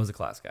floor? I was a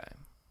class guy.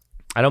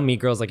 I don't meet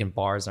girls like in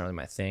bars, not really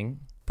my thing,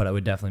 but I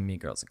would definitely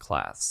meet girls in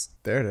class.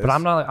 There it is. But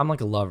I'm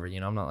like a lover, you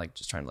know. I'm not like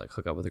just trying to like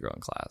hook up with a girl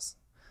in class.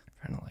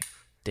 I'm trying to like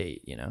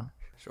date, you know.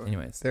 Sure.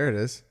 Anyways, There it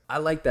is. I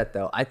like that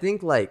though. I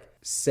think like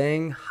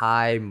saying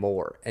hi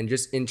more and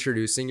just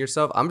introducing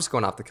yourself. I'm just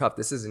going off the cuff.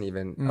 This isn't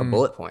even a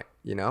bullet point,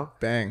 you know?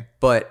 Bang.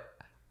 But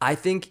I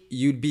think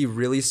you'd be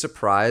really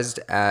surprised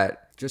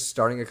at just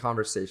starting a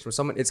conversation with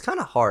someone. It's kind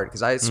of hard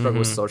because I struggle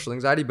with social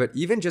anxiety, but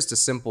even just a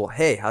simple,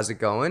 hey, how's it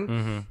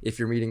going? If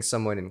you're meeting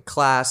someone in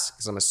class,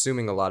 because I'm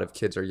assuming a lot of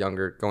kids are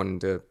younger going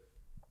into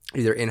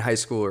either in high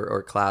school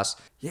or class.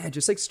 Yeah,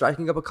 just like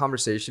striking up a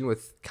conversation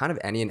with kind of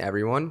any and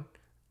everyone.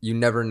 You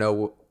never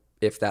know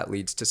if that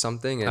leads to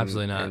something, and,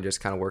 Absolutely not. and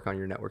just kind of work on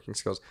your networking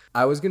skills.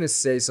 I was going to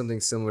say something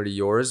similar to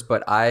yours,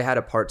 but I had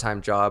a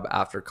part-time job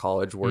after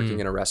college working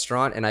in a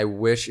restaurant, and I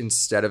wish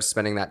instead of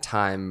spending that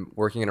time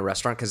working in a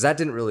restaurant, because that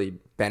didn't really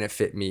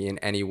benefit me in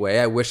any way,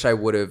 I wish I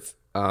would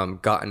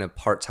have gotten a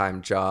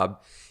part-time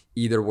job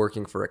either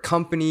working for a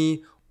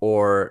company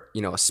or,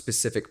 you know, a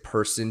specific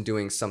person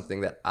doing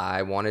something that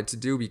I wanted to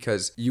do,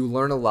 because you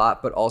learn a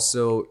lot, but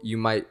also you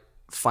might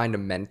find a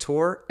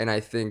mentor. And I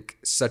think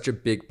such a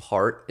big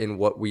part in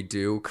what we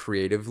do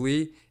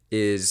creatively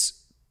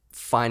is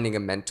finding a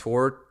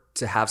mentor,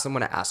 to have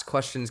someone to ask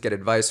questions, get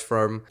advice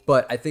from.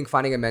 But I think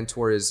finding a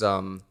mentor is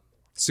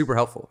super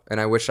helpful, and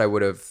I wish I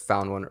would have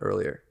found one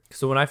earlier.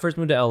 so when I first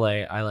moved to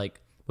LA, I like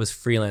was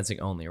freelancing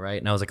only, right?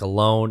 And I was like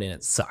alone, and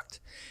it sucked.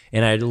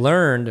 And I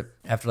learned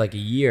after like a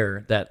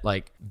year that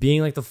like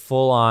being like the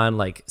full on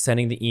like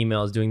sending the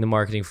emails, doing the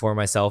marketing for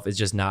myself is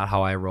just not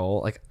how I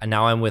roll. Like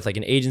now I'm with like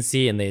an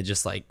agency, and they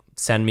just like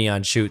send me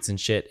on shoots and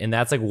shit. And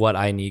that's like what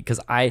I need, because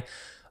I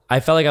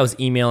felt like I was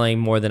emailing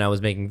more than I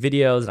was making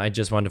videos, and I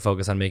just wanted to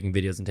focus on making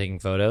videos and taking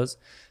photos.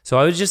 So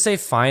I would just say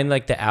find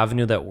like the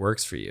avenue that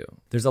works for you.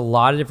 There's a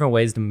lot of different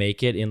ways to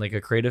make it in like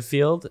a creative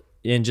field,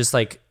 and just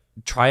like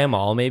try them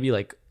all, maybe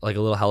like a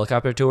little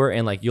helicopter tour,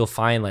 and like you'll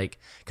find like,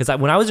 because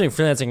when I was doing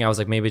freelancing, I was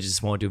like, maybe I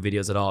just won't do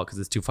videos at all because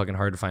it's too fucking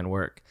hard to find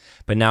work.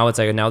 But now it's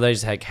like, now that I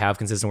just like have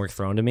consistent work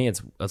thrown to me,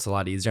 it's a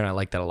lot easier, and I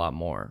like that a lot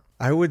more.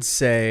 I would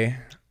say,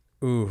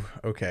 ooh,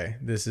 okay,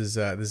 this is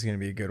gonna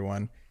be a good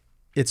one.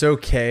 It's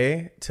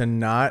okay to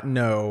not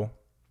know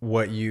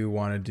what you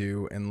want to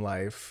do in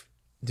life,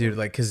 dude.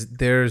 Like, because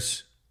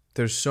there's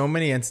so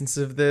many instances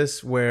of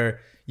this where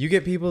you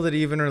get people that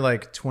even are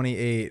like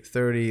 28,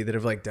 30 that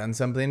have like done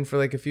something for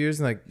like a few years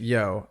and like,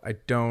 yo, I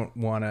don't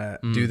want to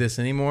do this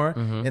anymore.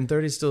 And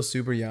 30 is still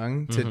super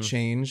young to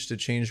change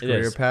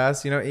career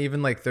paths. You know,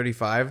 even like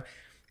 35,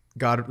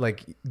 God,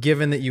 like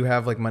given that you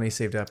have like money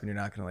saved up and you're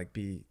not going to like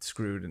be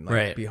screwed and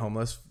like be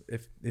homeless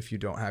if you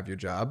don't have your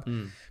job.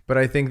 But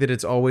I think that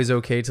it's always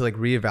okay to like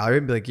reevaluate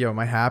and be like, yo, am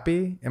I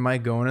happy? Am I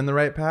going in the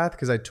right path?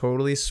 Because I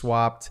totally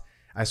swapped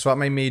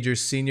my major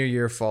senior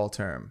year fall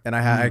term, and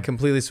I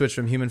completely switched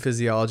from human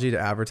physiology to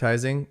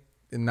advertising,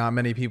 and not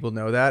many people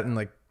know that. And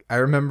like I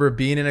remember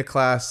being in a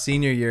class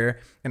senior year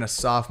in a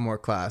sophomore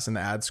class in the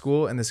ad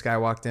school, and this guy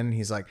walked in and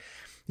he's like,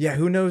 yeah,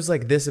 who knows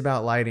like this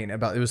about lighting? It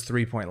was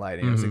 3-point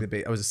lighting. It was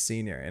like I was a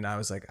senior, and I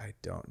was like, I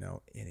don't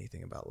know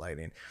anything about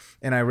lighting.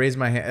 And I raised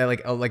my hand,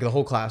 like the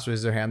whole class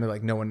raised their hand. They're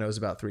like, no one knows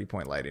about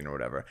 3-point lighting or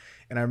whatever.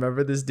 And I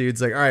remember this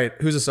dude's like, all right,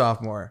 who's a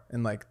sophomore?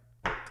 And like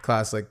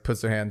class like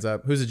puts their hands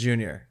up. Who's a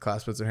junior?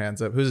 Class puts their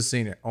hands up. Who's a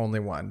senior? Only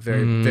one.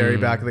 Very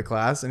back of the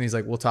class. And he's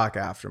like, we'll talk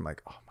after. I'm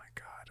like, oh my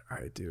God. All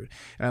right, dude.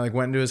 And I like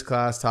went into his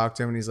class, talked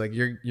to him, and he's like,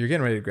 you're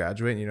getting ready to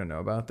graduate and you don't know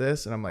about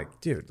this. And I'm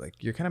like, dude, like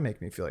you're kind of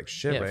making me feel like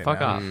shit right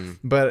fuck now. off.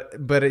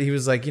 But he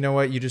was like, you know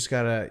what? You just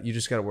gotta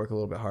work a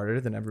little bit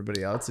harder than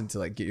everybody else and to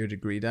like get your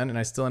degree done. And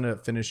I still ended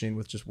up finishing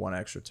with just one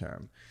extra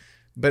term.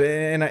 But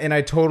and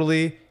I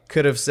totally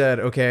could have said,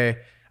 okay,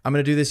 I'm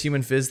going to do this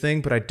human phys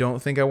thing, but I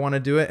don't think I want to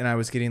do it. And I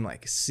was getting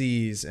like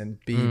C's and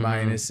B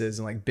minuses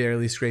and like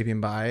barely scraping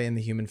by in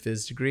the human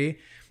phys degree.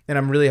 And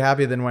I'm really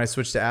happy then when I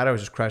switched to ad, I was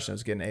just crushing. I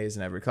was getting A's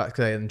in every class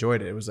because I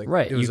enjoyed it. It was like,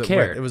 right, it was you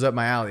cared. It was up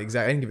my alley.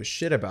 Exactly. I didn't give a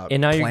shit about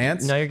and now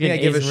plants. Now you're getting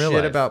A's A's in real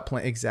life. about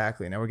plants.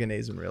 Exactly. Now we're getting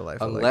A's in real life.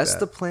 Unless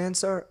the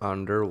plants are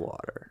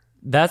underwater.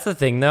 That's the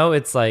thing, though.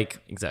 It's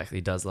like, exactly,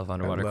 he does love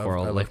underwater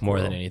coral, I like love more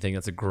coral. than anything.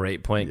 That's a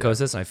great point,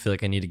 Kostas. I feel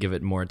like I need to give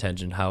it more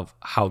attention. How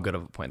good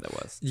of a point that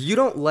was. You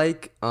don't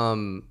like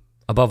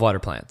Above water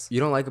plants. you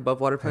don't like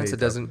above water plants? It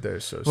doesn't. They're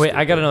so Wait, I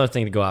stupid. got another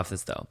thing to go off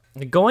this though.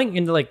 Going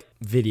into like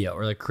video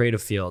or like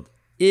creative field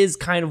is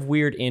kind of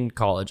weird in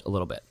college a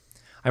little bit.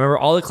 I remember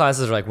all the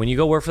classes are like, when you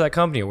go work for that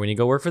company, or when you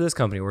go work for this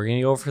company, we're going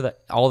to go for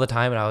that all the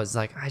time. And I was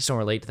like, I just don't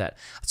relate to that.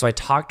 So I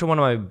talked to one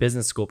of my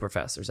business school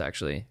professors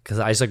actually, because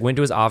I just like went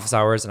to his office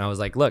hours and I was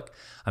like, look,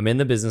 I'm in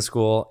the business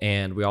school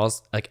and we all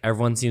like,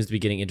 everyone seems to be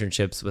getting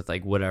internships with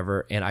like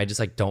whatever. And I just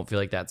like, don't feel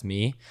like that's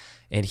me.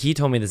 And he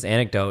told me this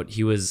anecdote.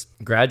 He was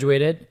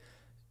graduated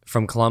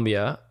from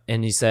Columbia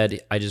and he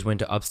said, I just went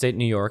to upstate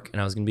New York and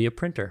I was going to be a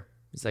printer.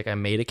 He's like, I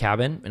made a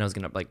cabin and I was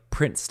going to like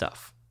print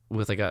stuff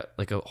with like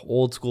a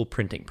old school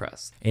printing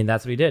press. And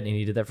that's what he did. And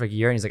he did that for like a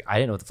year. And he's like, I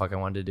didn't know what the fuck I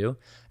wanted to do.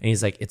 And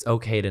he's like, it's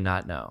okay to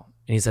not know.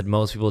 And he said,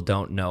 most people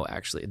don't know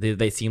actually.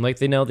 They seem like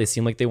they know. They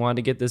seem like they want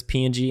to get this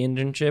P&G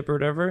internship or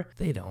whatever.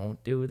 They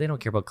don't, dude. They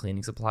don't care about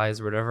cleaning supplies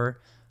or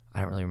whatever.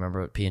 I don't really remember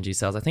what P&G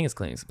sells. I think it's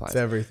cleaning supplies. It's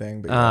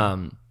everything. But yeah.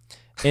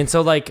 And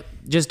so like,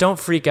 just don't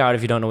freak out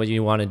if you don't know what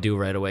you want to do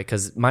right away.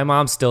 Cause my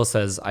mom still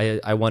says,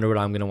 I wonder what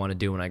I'm going to want to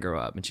do when I grow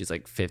up. And she's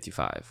like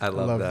 55. I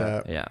love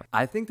that. Yeah.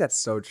 I think that's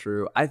so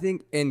true. I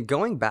think, and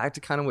going back to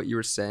kind of what you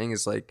were saying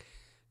is like,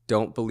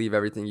 don't believe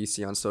everything you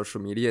see on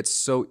social media. It's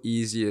so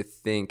easy to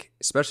think,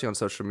 especially on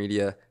social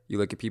media, you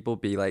look at people,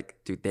 be like,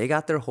 dude, they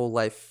got their whole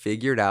life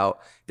figured out.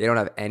 They don't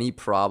have any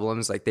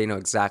problems. Like they know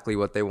exactly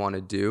what they want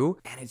to do.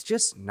 And it's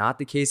just not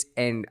the case.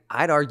 And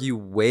I'd argue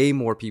way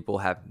more people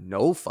have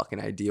no fucking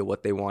idea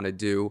what they want to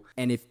do.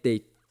 And if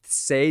they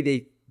say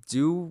they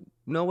do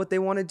know what they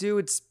want to do,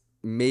 it's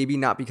maybe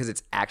not because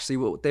it's actually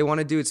what they want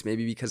to do. It's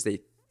maybe because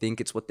they think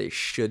it's what they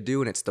should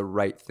do and it's the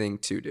right thing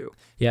to do.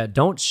 Yeah,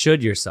 don't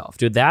should yourself,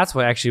 dude. That's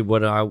what actually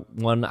what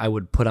I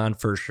would put on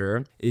for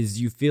sure is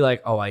you feel like,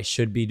 oh, I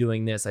should be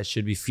doing this, I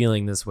should be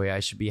feeling this way,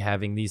 I should be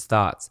having these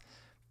thoughts.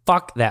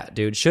 Fuck that,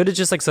 dude. Should is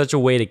just like such a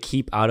way to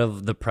keep out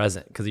of the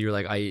present because you're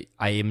like,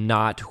 I am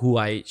not who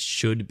I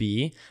should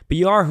be, but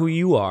you are who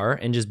you are,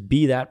 and just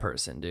be that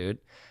person, dude.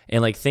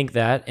 And like think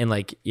that, and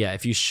like, yeah,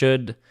 if you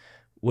should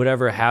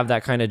whatever have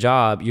that kind of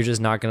job, you're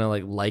just not gonna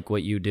like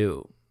what you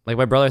do. Like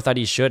my brother thought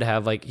he should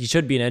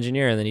be an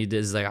engineer, and then he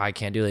is like, I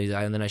can't do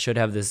that. And then I should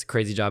have this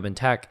crazy job in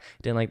tech.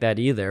 Didn't like that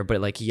either.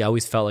 But like he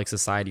always felt like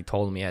society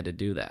told him he had to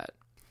do that.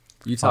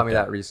 You taught me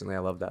that recently. I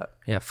love that.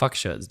 Yeah, fuck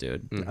shoulds,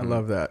 dude. Mm-hmm. I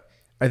love that.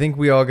 I think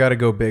we all got to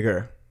go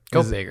bigger.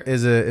 Bigger.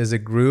 As a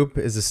group,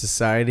 as a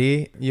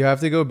society, you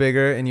have to go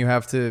bigger, and you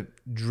have to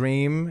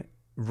dream,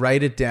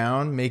 write it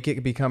down, make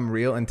it become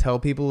real, and tell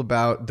people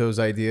about those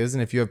ideas.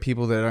 And if you have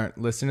people that aren't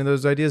listening to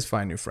those ideas,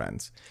 find new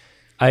friends.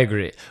 I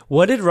agree.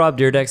 What did Rob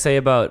Dyrdek say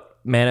about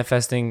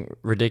manifesting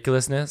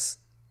ridiculousness?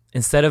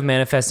 Instead of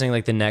manifesting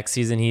like the next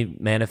season, he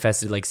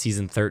manifested like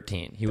season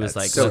 13. He was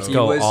like, let's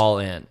go all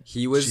in.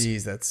 He was,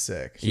 jeez, that's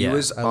sick. He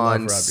was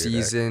on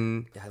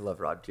season. I love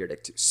Rob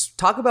Dyrdek too.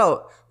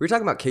 We were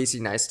talking about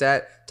Casey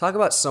Neistat. Talk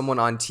about someone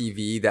on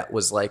TV that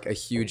was like a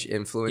huge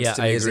influence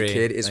to me as a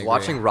kid. Is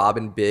watching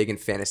Robin Big and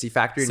Fantasy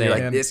Factory, and you're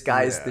like, this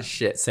guy's the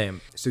shit.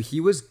 Same. So he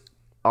was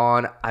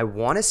on. I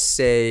want to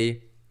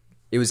say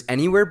it was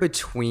anywhere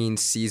between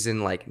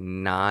season like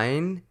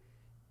 9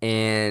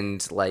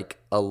 and like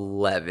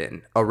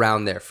 11,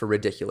 around there for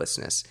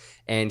ridiculousness.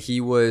 And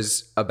he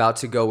was about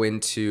to go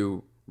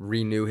into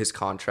renew his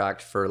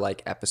contract for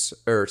like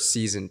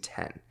season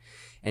 10.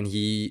 And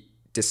he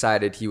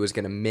decided he was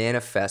going to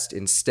manifest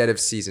instead of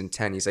season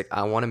 10. He's like,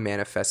 I want to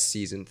manifest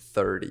season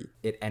 30.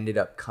 It ended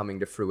up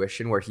coming to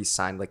fruition where he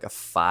signed like a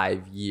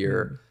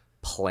 5-year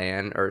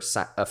plan or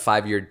a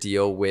 5-year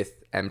deal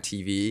with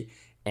MTV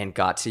and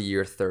got to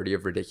year 30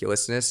 of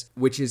ridiculousness,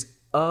 which is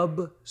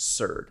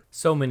absurd.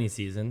 So many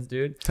seasons,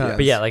 dude. Tons.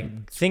 But yeah,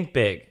 like think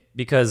big,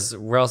 because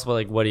where else?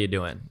 Like, what are you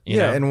doing? You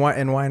know? And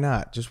why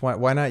not? Just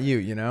why not you?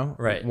 You know,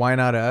 right? Why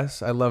not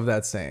us? I love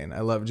that saying.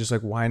 I love just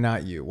like, why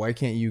not you? Why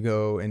can't you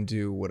go and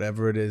do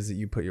whatever it is that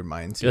you put your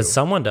mind to? Because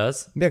someone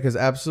does. Yeah, because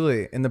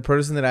absolutely. And the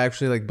person that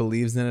actually like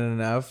believes in it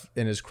enough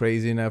and is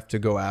crazy enough to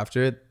go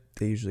after it,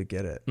 they usually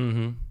get it.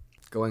 Mm-hmm.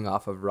 Going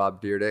off of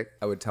Rob Dyrdek,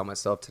 I would tell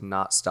myself to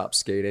not stop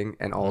skating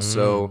and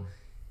also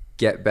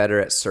get better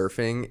at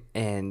surfing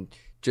and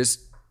just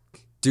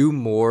do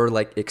more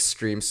like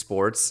extreme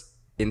sports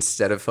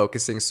instead of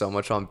focusing so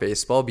much on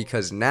baseball,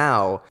 because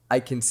now I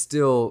can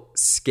still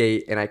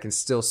skate and I can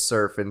still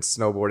surf and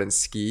snowboard and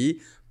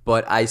ski.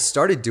 But I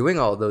started doing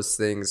all those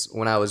things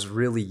when I was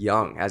really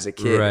young as a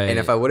kid. Right. And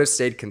if I would have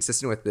stayed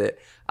consistent with it,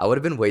 I would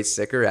have been way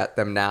sicker at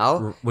them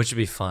now. Which would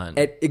be fun.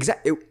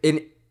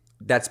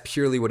 That's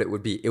purely what it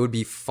would be. It would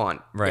be fun.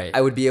 Right. I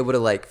would be able to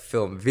like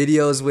film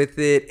videos with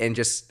it and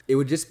it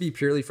would just be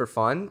purely for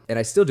fun. And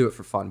I still do it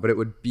for fun, but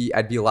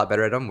I'd be a lot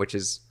better at them, which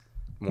is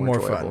more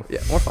enjoyable. Fun.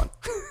 Yeah, more fun.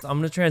 So I'm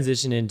going to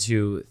transition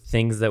into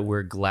things that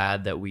we're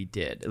glad that we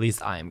did. At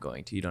least I am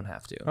going to. You don't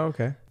have to. Oh,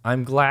 okay.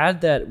 I'm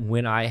glad that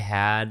when I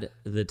had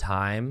the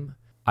time,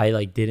 I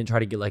like didn't try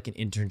to get like an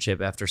internship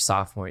after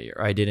sophomore year.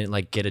 I didn't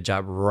like get a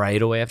job right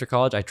away after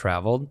college. I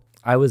traveled.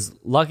 I was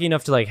lucky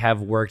enough to like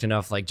have worked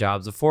enough like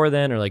jobs before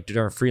then, or like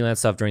doing freelance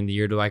stuff during the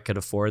year I could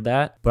afford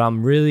that. But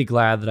I'm really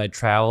glad that I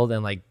traveled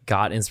and like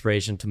got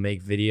inspiration to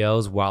make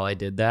videos while I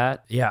did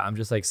that. Yeah, I'm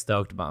just like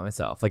stoked about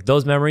myself. Like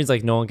those memories,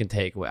 like no one can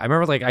take away. I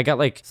remember like I got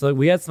like, so like,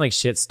 we had some like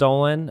shit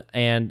stolen,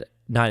 and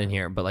not in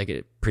here, but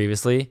like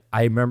previously.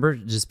 I remember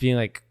just being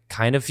like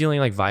kind of feeling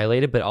like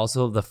violated, but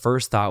also the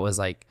first thought was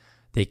like,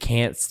 they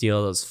can't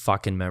steal those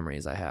fucking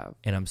memories I have.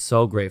 And I'm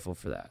so grateful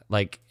for that.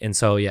 Like, and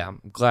so, yeah, I'm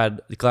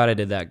glad I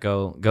did that.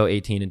 Go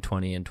 18 and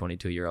 20 and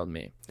 22-year-old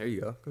me. There you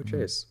go. Go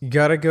Chase. You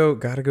gotta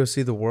go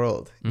see the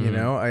world. You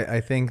know,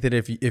 I think that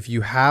if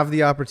you have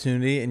the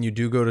opportunity and you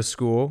do go to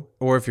school,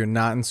 or if you're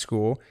not in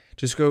school,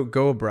 just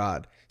go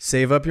abroad.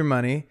 Save up your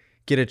money.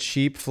 Get a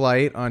cheap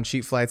flight on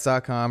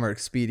cheapflights.com or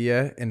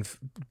Expedia and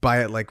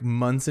buy it like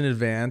months in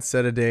advance,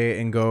 set a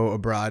day, and go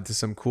abroad to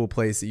some cool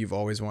place that you've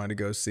always wanted to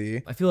go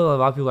see. I feel a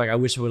lot of people are like, I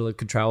wish I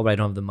could travel, but I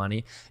don't have the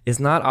money. It's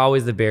not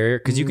always the barrier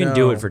because you can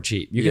do it for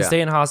cheap. You can stay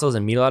in hostels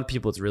and meet a lot of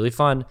people. It's really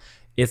fun.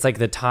 It's like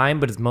the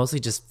time, but it's mostly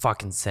just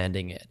fucking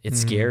sending it.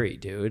 It's scary,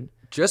 dude.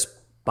 Just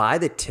buy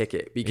the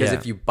ticket, because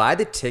if you buy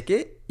the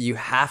ticket, you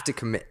have to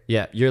commit.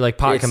 Yeah, you're like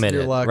pot committed.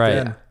 You're locked right.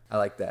 in. I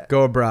like that.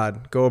 Go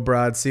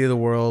abroad, see the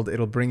world.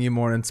 It'll bring you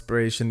more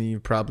inspiration than you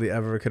probably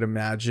ever could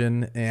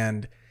imagine.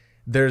 And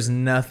there's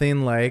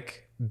nothing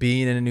like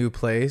being in a new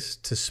place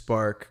to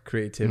spark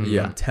creativity.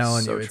 I'm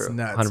telling you, it's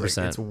nuts. 100%.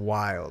 Like, it's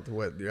wild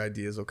what your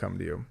ideas will come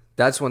to you.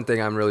 That's one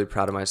thing I'm really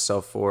proud of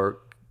myself for.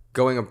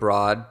 Going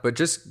abroad, but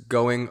just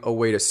going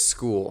away to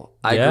school.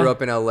 I grew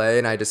up in LA,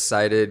 and I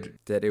decided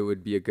that it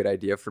would be a good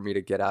idea for me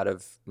to get out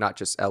of not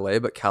just LA,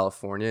 but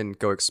California, and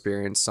go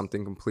experience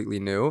something completely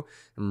new.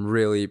 I'm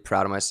really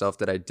proud of myself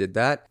that I did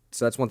that.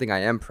 So that's one thing I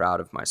am proud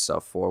of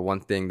myself for. One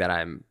thing that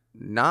I'm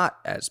not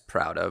as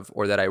proud of,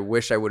 or that I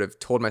wish I would have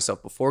told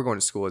myself before going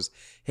to school, is,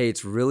 hey,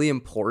 it's really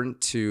important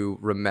to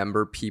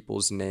remember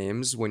people's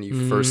names when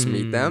you first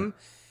meet them.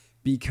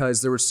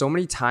 Because there were so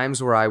many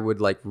times where I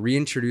would like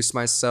reintroduce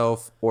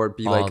myself or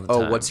be like,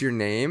 oh, what's your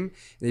name? And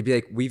they'd be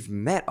like, we've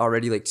met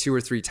already like 2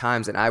 or 3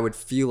 times. And I would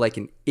feel like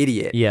an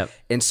idiot. Yep.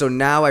 And so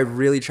now I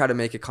really try to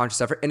make a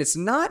conscious effort. And it's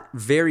not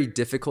very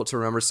difficult to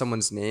remember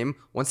someone's name.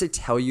 Once they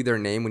tell you their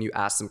name, when you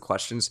ask them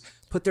questions,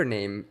 put their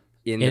name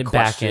in the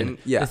question.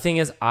 Back in. Yeah. The thing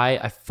is,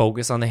 I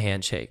focus on the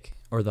handshake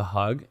or the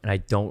hug, and I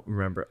don't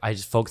remember. I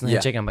just focus on the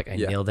handshake. I'm like, I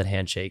nailed that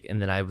handshake.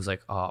 And then I was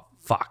like, oh,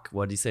 fuck.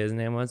 What did he say his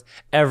name was?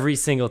 Every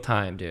single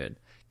time, dude.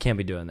 Can't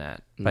be doing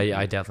that. But yeah,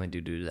 I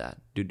definitely do that.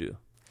 Do.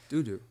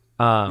 You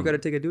got to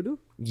take a doo-doo?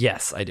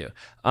 Yes, I do.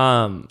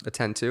 A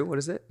 10-2? What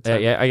is it?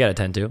 Yeah, I got a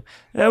 10-2.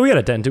 Yeah, we got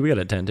a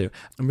 10-2.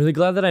 I'm really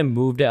glad that I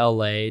moved to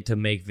LA to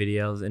make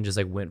videos and just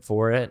like went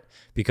for it,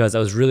 because I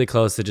was really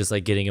close to just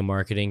like getting a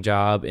marketing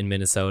job in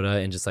Minnesota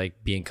and just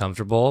like being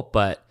comfortable.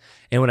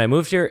 And when I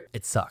moved here,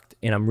 it sucked.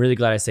 And I'm really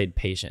glad I stayed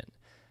patient,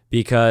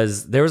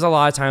 because there was a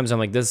lot of times I'm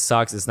like, this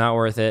sucks. It's not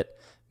worth it.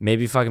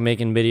 Maybe fucking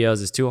making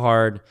videos is too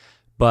hard.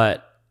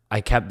 But I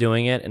kept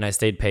doing it and I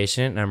stayed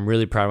patient, and I'm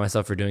really proud of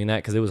myself for doing that,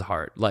 because it was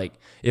hard. Like,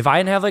 if I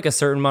didn't have like a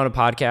certain amount of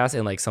podcasts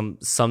and like some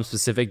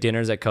specific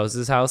dinners at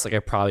Costa's house, like I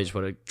probably just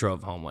would have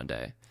drove home one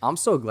day. I'm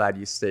so glad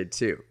you stayed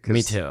too.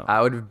 Me too.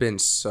 I would have been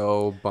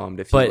so bummed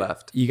if you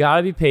left. You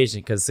gotta be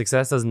patient, because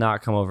success does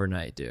not come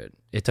overnight, dude.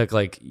 It took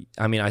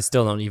I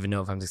still don't even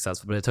know if I'm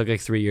successful, but it took like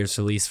 3 years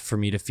at least for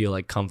me to feel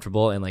like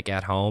comfortable and like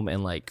at home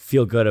and like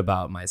feel good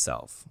about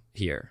myself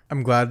here.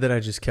 I'm glad that I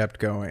just kept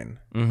going.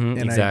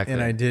 Exactly.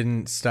 I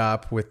didn't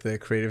stop with the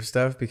creative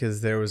stuff,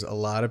 because there was a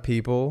lot of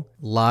people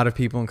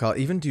in college,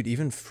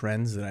 even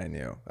friends that I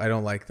knew. I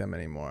don't like them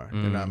anymore.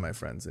 They're not my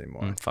friends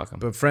anymore. Fuck them.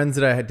 But friends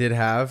that I did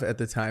have at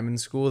the time in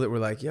school that were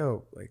like,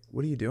 yo, like,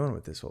 what are you doing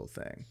with this whole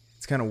thing?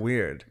 It's kind of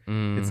weird.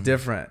 It's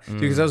different.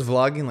 Dude, because I was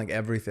vlogging like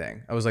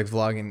everything. I was like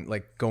vlogging,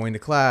 like going to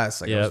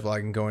class. Like I was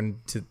vlogging, going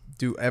to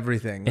do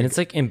everything. And it's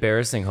like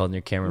embarrassing holding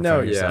your camera in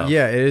front of yourself.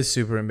 Yeah, it is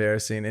super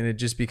embarrassing. And it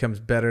just becomes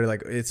better.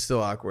 Like, it's still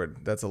awkward.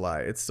 That's a lie.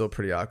 It's still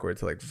pretty awkward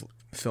to like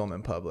film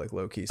in public,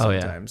 low key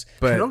sometimes.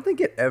 But I don't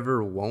think it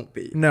ever won't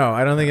be. No,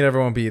 I don't think it ever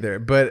won't be either.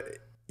 But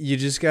you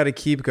just got to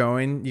keep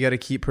going. You got to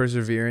keep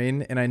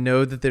persevering. And I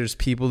know that there's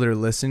people that are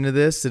listening to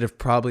this that have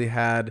probably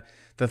had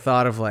the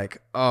thought of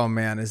like, oh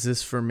man, is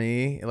this for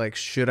me? Like,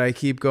 should I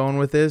keep going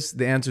with this?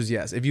 The answer is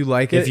yes. If you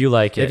like it,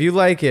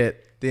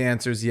 the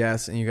answer is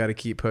yes. And you got to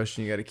keep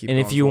pushing. You got to keep. And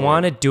if you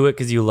want to do it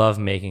because you love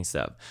making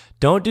stuff,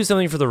 don't do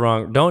something for the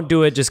wrong. Don't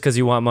do it just because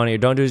you want money, or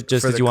don't do it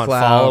just because you want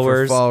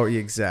followers.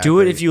 Exactly. Do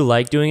it if you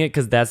like doing it,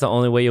 because that's the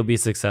only way you'll be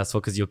successful.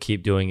 Because you'll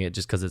keep doing it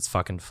just because it's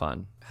fucking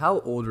fun.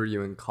 How old were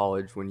you in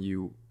college when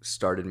you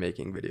started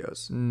making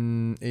videos?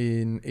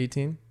 In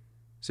 18.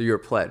 So you were a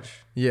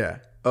pledge. Yeah.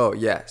 Oh,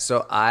 yeah.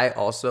 So I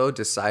also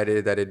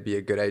decided that it'd be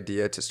a good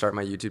idea to start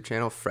my YouTube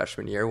channel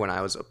freshman year when I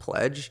was a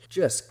pledge.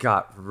 Just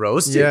got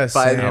roasted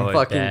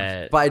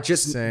by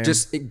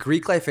just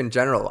Greek life in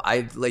general.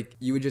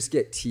 You would just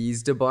get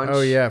teased a bunch. Oh,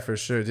 yeah, for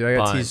sure. Dude, I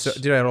got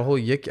teased. Dude, I had a whole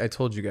I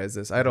told you guys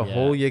this. I had a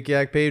whole Yik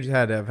Yak page.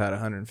 Had to have had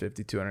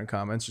 150, 200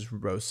 comments just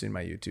roasting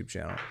my YouTube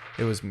channel.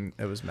 It was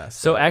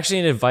messed So up. actually,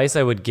 an advice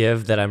I would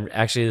give that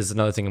this is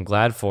another thing I'm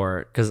glad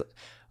for, because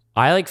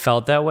I like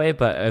felt that way,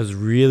 but I was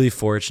really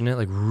fortunate,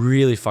 like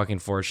really fucking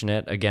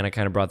fortunate. Again, I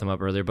kind of brought them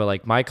up earlier, but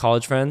like my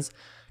college friends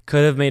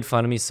could have made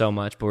fun of me so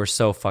much, but were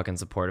so fucking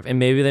supportive. And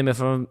maybe they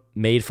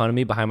made fun of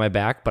me behind my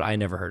back, but I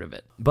never heard of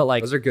it. But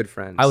like, those are good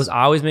friends. I was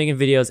always making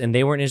videos, and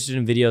they weren't interested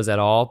in videos at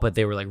all, but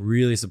they were like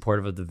really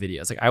supportive of the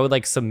videos. Like I would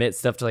like submit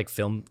stuff to like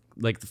film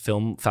like the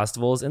film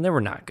festivals, and they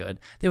were not good.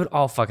 They would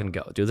all fucking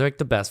go, dude. They're like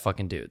the best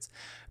fucking dudes.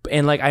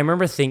 And like I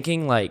remember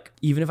thinking, like,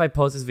 even if I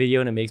post this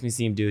video and it makes me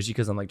seem douchey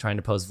because I'm like trying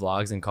to post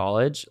vlogs in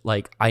college,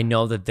 like I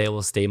know that they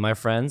will stay my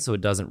friends, so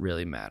it doesn't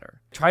really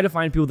matter. Try to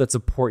find people that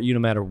support you no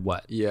matter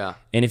what. Yeah.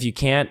 And if you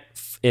can't,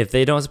 if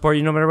they don't support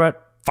you no matter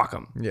what, fuck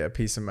them. Yeah,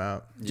 peace them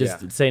out.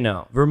 Just say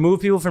no.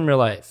 Remove people from your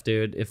life,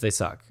 dude, if they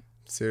suck.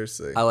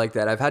 Seriously. I like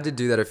that. I've had to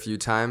do that a few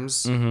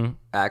times,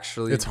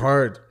 actually. It's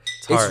hard.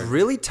 It's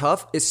really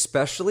tough,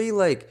 especially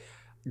like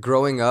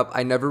growing up.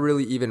 I never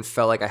really even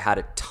felt like I had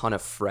a ton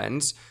of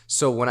friends.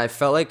 So when I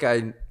felt like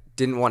I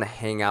didn't want to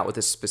hang out with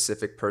a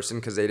specific person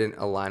because they didn't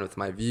align with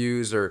my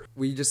views, or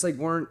we just like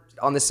weren't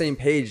on the same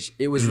page,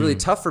 it was really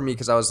tough for me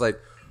because I was like,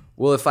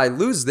 well, if I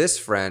lose this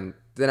friend,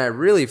 then I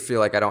really feel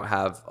like I don't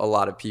have a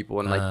lot of people.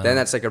 And like, then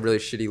that's like a really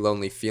shitty,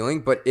 lonely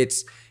feeling. But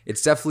it's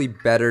definitely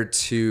better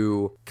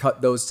to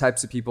cut those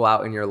types of people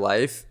out in your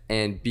life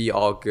and be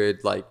all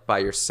good, like by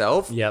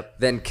yourself,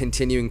 than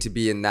continuing to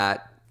be in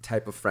that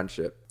type of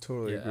friendship.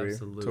 Totally agree.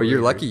 Absolutely. But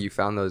you're lucky you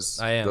found those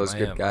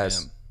good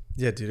guys.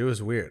 Yeah, dude, it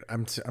was weird.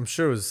 I'm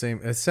sure it was the same.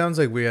 It sounds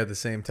like we had the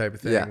same type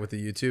of thing with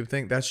the YouTube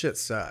thing. That shit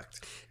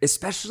sucked.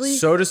 Especially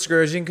so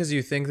discouraging because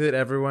you think that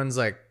everyone's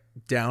like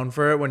down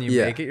for it when you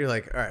make it. You're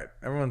like, all right,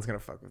 everyone's gonna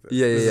fuck with it.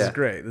 This is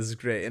great. This is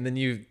great. And then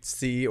you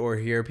see or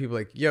hear people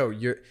like, yo,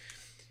 you're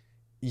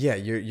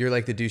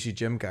like the douchey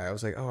gym guy. I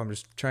was like, oh, I'm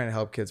just trying to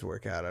help kids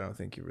work out. I don't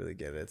think you really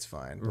get it. It's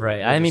fine. But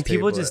Right. I mean,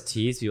 people just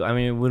tease you. I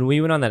mean, when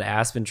we went on that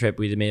Aspen trip,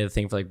 we made a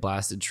thing for like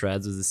Blasted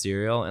Shreds with the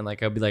cereal. And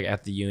like, I'd be like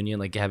at the Union,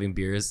 like having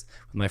beers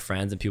with my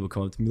friends, and people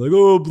come up to me like,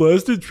 oh,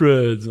 Blasted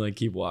Shreds, and like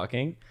keep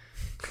walking.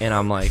 And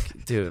I'm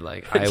like, dude,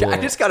 like I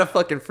just got a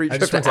fucking free trip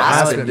just went to to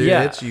Aspen, dude.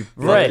 yeah, bitch, you-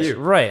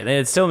 right. And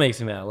it still makes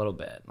me mad a little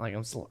bit. Like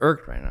I'm still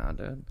irked right now,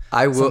 dude.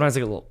 I will. Sometimes I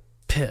get a little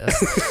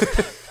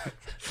pissed.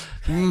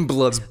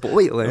 Blood's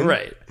boiling.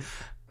 Right.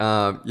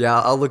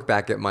 I'll look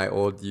back at my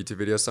old YouTube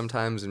videos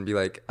sometimes and be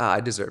like, I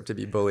deserve to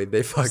be bullied.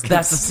 They fucking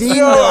That's the thing,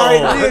 No,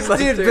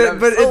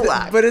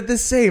 though. but at the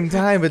same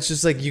time, it's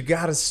just like you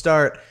got to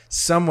start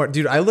somewhere,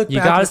 dude. I look You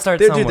back, gotta start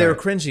dude, they somewhere. were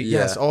cringy. Yeah.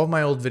 Yes, all of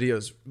my old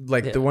videos,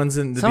 like the ones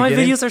in the Some of my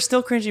beginning. videos are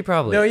still cringy,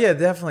 probably. No, yeah,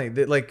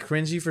 definitely. Like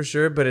cringy for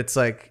sure, but it's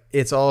like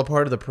it's all a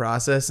part of the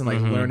process and like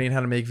learning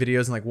how to make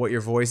videos and like what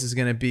your voice is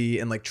gonna be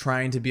and like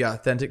trying to be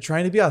authentic.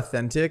 Trying to be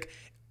authentic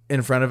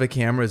in front of a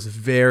camera is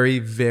very,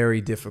 very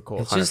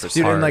difficult. It's just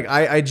dude, hard. and like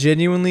I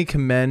genuinely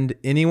commend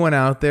anyone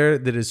out there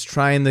that is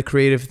trying the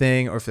creative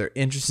thing, or if they're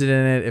interested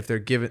in it, if they're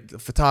given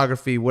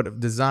photography, what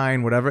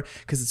design, whatever,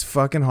 because it's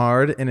fucking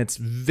hard and it's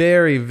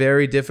very,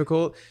 very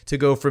difficult to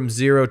go from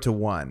 0 to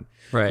 1.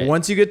 Right.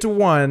 Once you get to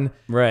 1,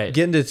 Right.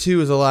 getting to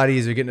 2 is a lot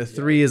easier. Getting to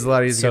 3 is a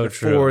lot easier. So Getting to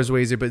 4 true. is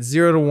way easier. But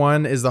 0 to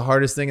 1 is the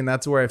hardest thing, and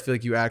that's where I feel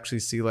like you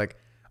actually see like,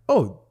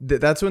 oh,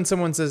 that's when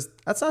someone says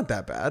that's not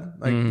that bad.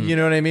 Like, you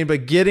know what I mean?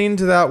 But getting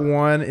to that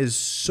 1 is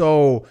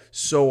so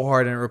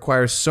hard, and it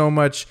requires so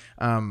much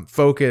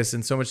focus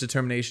and so much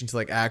determination to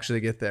like actually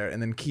get there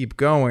and then keep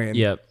going.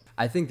 Yep.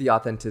 I think the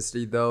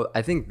authenticity, though,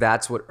 I think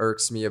that's what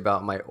irks me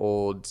about my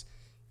old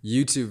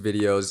YouTube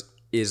videos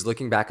is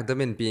looking back at them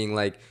and being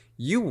like,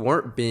 you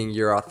weren't being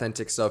your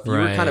authentic self. You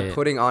were kind of Right.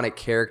 putting on a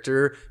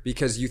character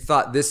because you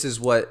thought this is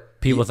what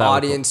People the thought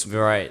audience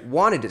right.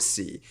 wanted to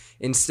see.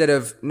 Instead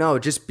of, no,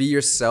 just be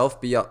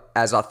yourself, be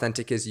as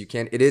authentic as you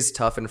can. It is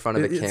tough in front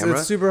of a camera.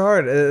 It's super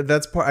hard.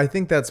 That's part. I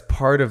think that's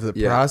part of the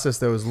Yeah. process,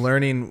 though, is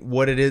learning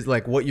what it is,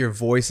 like what your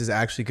voice is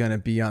actually going to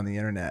be on the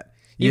internet.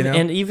 You know?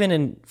 And even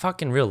in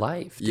fucking real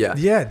life. Dude. Yeah.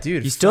 Yeah,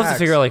 dude. You still have to facts.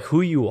 figure out like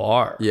who you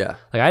are. Yeah.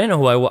 Like I didn't know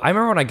who I was. I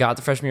remember when I got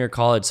to freshman year of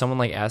college, someone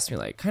like asked me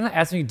like kind of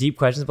asked me deep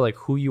questions about like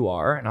who you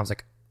are, and I was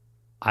like,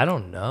 I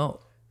don't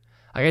know.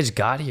 Like I just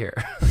got here.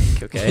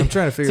 Like, okay. I'm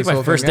trying to figure it's this like my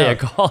whole first thing day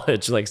out. of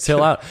college. Like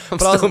chill out. I'm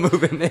But I still was,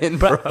 moving in,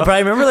 bro. but I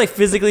remember like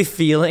physically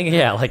feeling,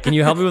 like, can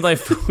you help me with my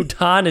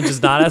futon and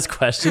just not ask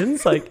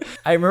questions? Like,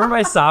 I remember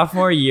my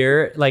sophomore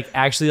year, like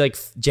actually like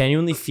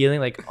genuinely feeling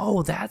like,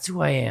 oh, that's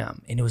who I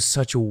am. And it was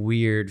such a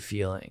weird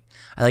feeling.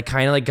 I like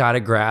kind of like got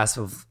a grasp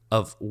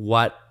of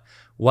what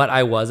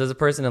I was as a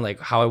person and like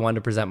how I wanted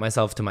to present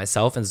myself to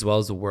myself as well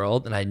as the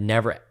world. And I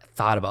never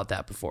thought about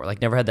that before,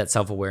 like never had that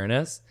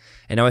self-awareness.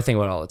 And now I think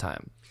about it all the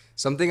time.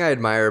 Something I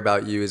admire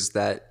about you is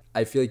that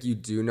I feel like you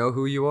do know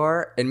who you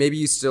are, and maybe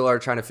you still are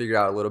trying to figure it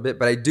out a little bit,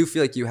 but I do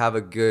feel like you have a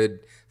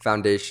good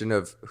foundation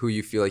of who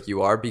you feel like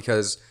you are,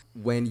 because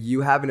when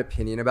you have an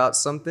opinion about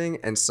something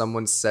and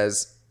someone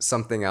says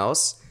something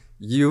else,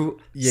 you're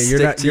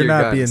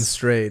not being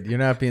straight. You're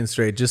not being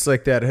straight. Just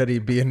like that hoodie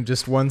being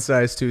just one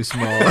size too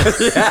small.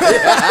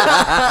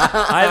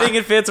 I think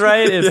it fits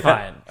right. It's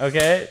fine.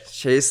 Okay.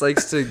 Chase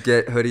likes to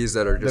get hoodies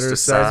that are just That are a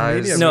size size.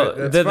 medium. No,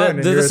 That's the fine.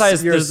 And the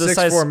size. you're a There's the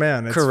size. 6'4"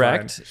 man. It's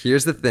correct. fine.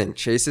 Here's the thing.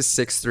 Chase is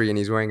 6'3" and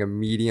he's wearing a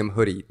medium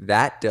hoodie.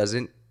 That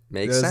doesn't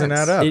make sense. Doesn't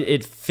add up.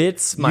 It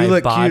fits my You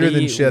look body cuter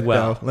than shit,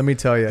 well. though. Let me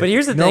tell you. But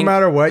here's the no thing.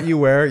 matter what you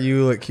wear,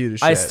 you look cute as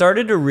shit. I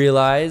started to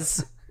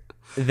realize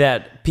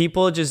that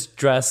people just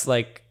dress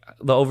like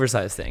the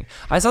oversized thing.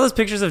 I saw those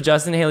pictures of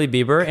Justin and Hailey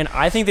Bieber, and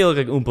I think they look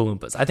like Oompa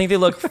Loompas. I think they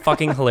look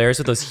fucking hilarious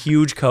with those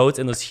huge coats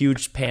and those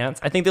huge pants.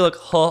 I think they look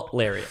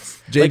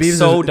hilarious. Dumb.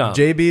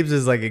 J Beebs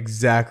is like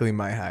exactly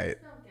my height.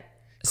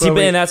 See,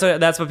 and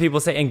that's what people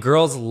say. And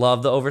girls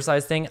love the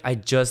oversized thing. I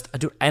do,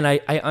 and I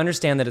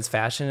understand that it's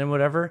fashion and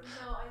whatever.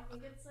 No, I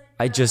think it's like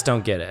I just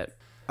don't get it.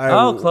 I-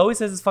 Chloe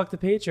says it's fuck the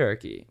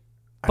patriarchy,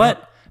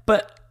 but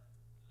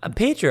a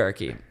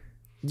patriarchy.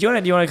 Do you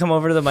want to come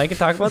over to the mic and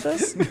talk about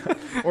this?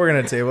 We're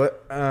gonna table it.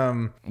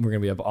 We're gonna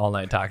be up all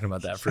night talking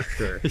about that for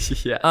sure.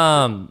 Yeah.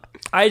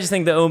 I just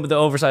think the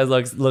oversized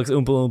looks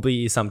oompa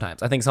loompa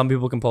sometimes. I think some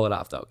people can pull it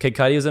off though. Kid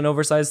Cudi was in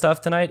oversized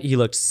stuff tonight. He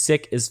looked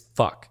sick as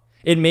fuck.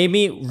 It made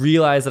me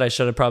realize that I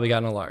should have probably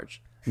gotten a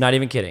large. Not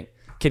even kidding.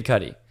 Kid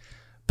Cudi.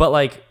 But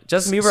like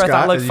Justin Bieber, I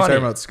thought looked funny.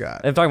 Talking about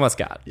Scott? I'm talking about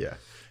Scott. Yeah.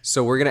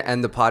 So we're going to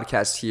end the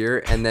podcast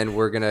here, and then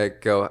we're going to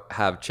go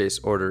have Chase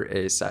order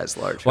a size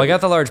large. Well, I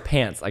got the large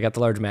pants. I got the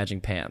large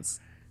matching pants.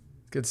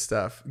 Good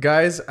stuff.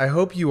 Guys, I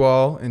hope you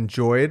all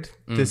enjoyed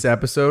this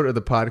episode of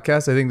the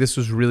podcast. I think this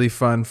was really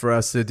fun for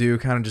us to do,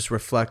 kind of just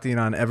reflecting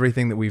on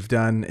everything that we've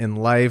done in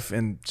life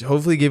and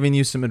hopefully giving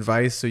you some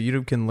advice so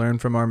you can learn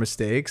from our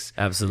mistakes.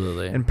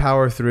 Absolutely. And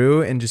power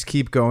through and just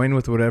keep going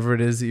with whatever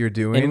it is that you're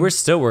doing. And we're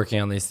still working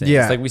on these things.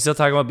 Yeah. Like we still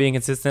talk about being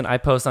consistent. I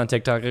post on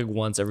TikTok like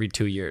once every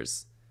 2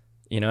 years.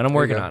 And I'm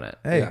working on it.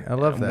 Hey, Yeah. I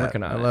love I'm that.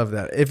 working on I it. love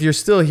that. If you're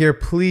still here,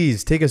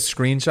 please take a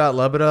screenshot,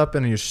 love it up,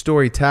 and in your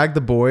story, tag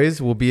the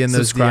boys. We'll be in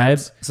those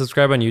DMs.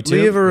 Subscribe on YouTube.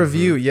 Leave a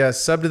review.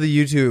 Yes, sub to the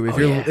YouTube. If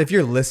Oh, if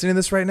you're listening to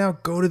this right now,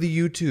 go to the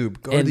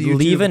YouTube. Go And to the YouTube.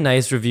 leave a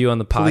nice review on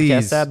the podcast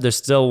Please. app. There's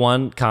still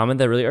one comment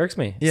that really irks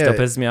me. Yeah. Still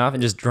pisses me off,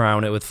 and just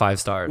drown it with 5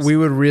 stars. We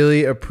would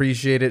really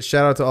appreciate it.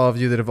 Shout out to all of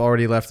you that have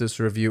already left us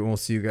a review, and we'll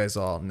see you guys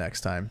all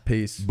next time.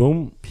 Peace.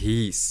 Boom.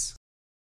 Peace.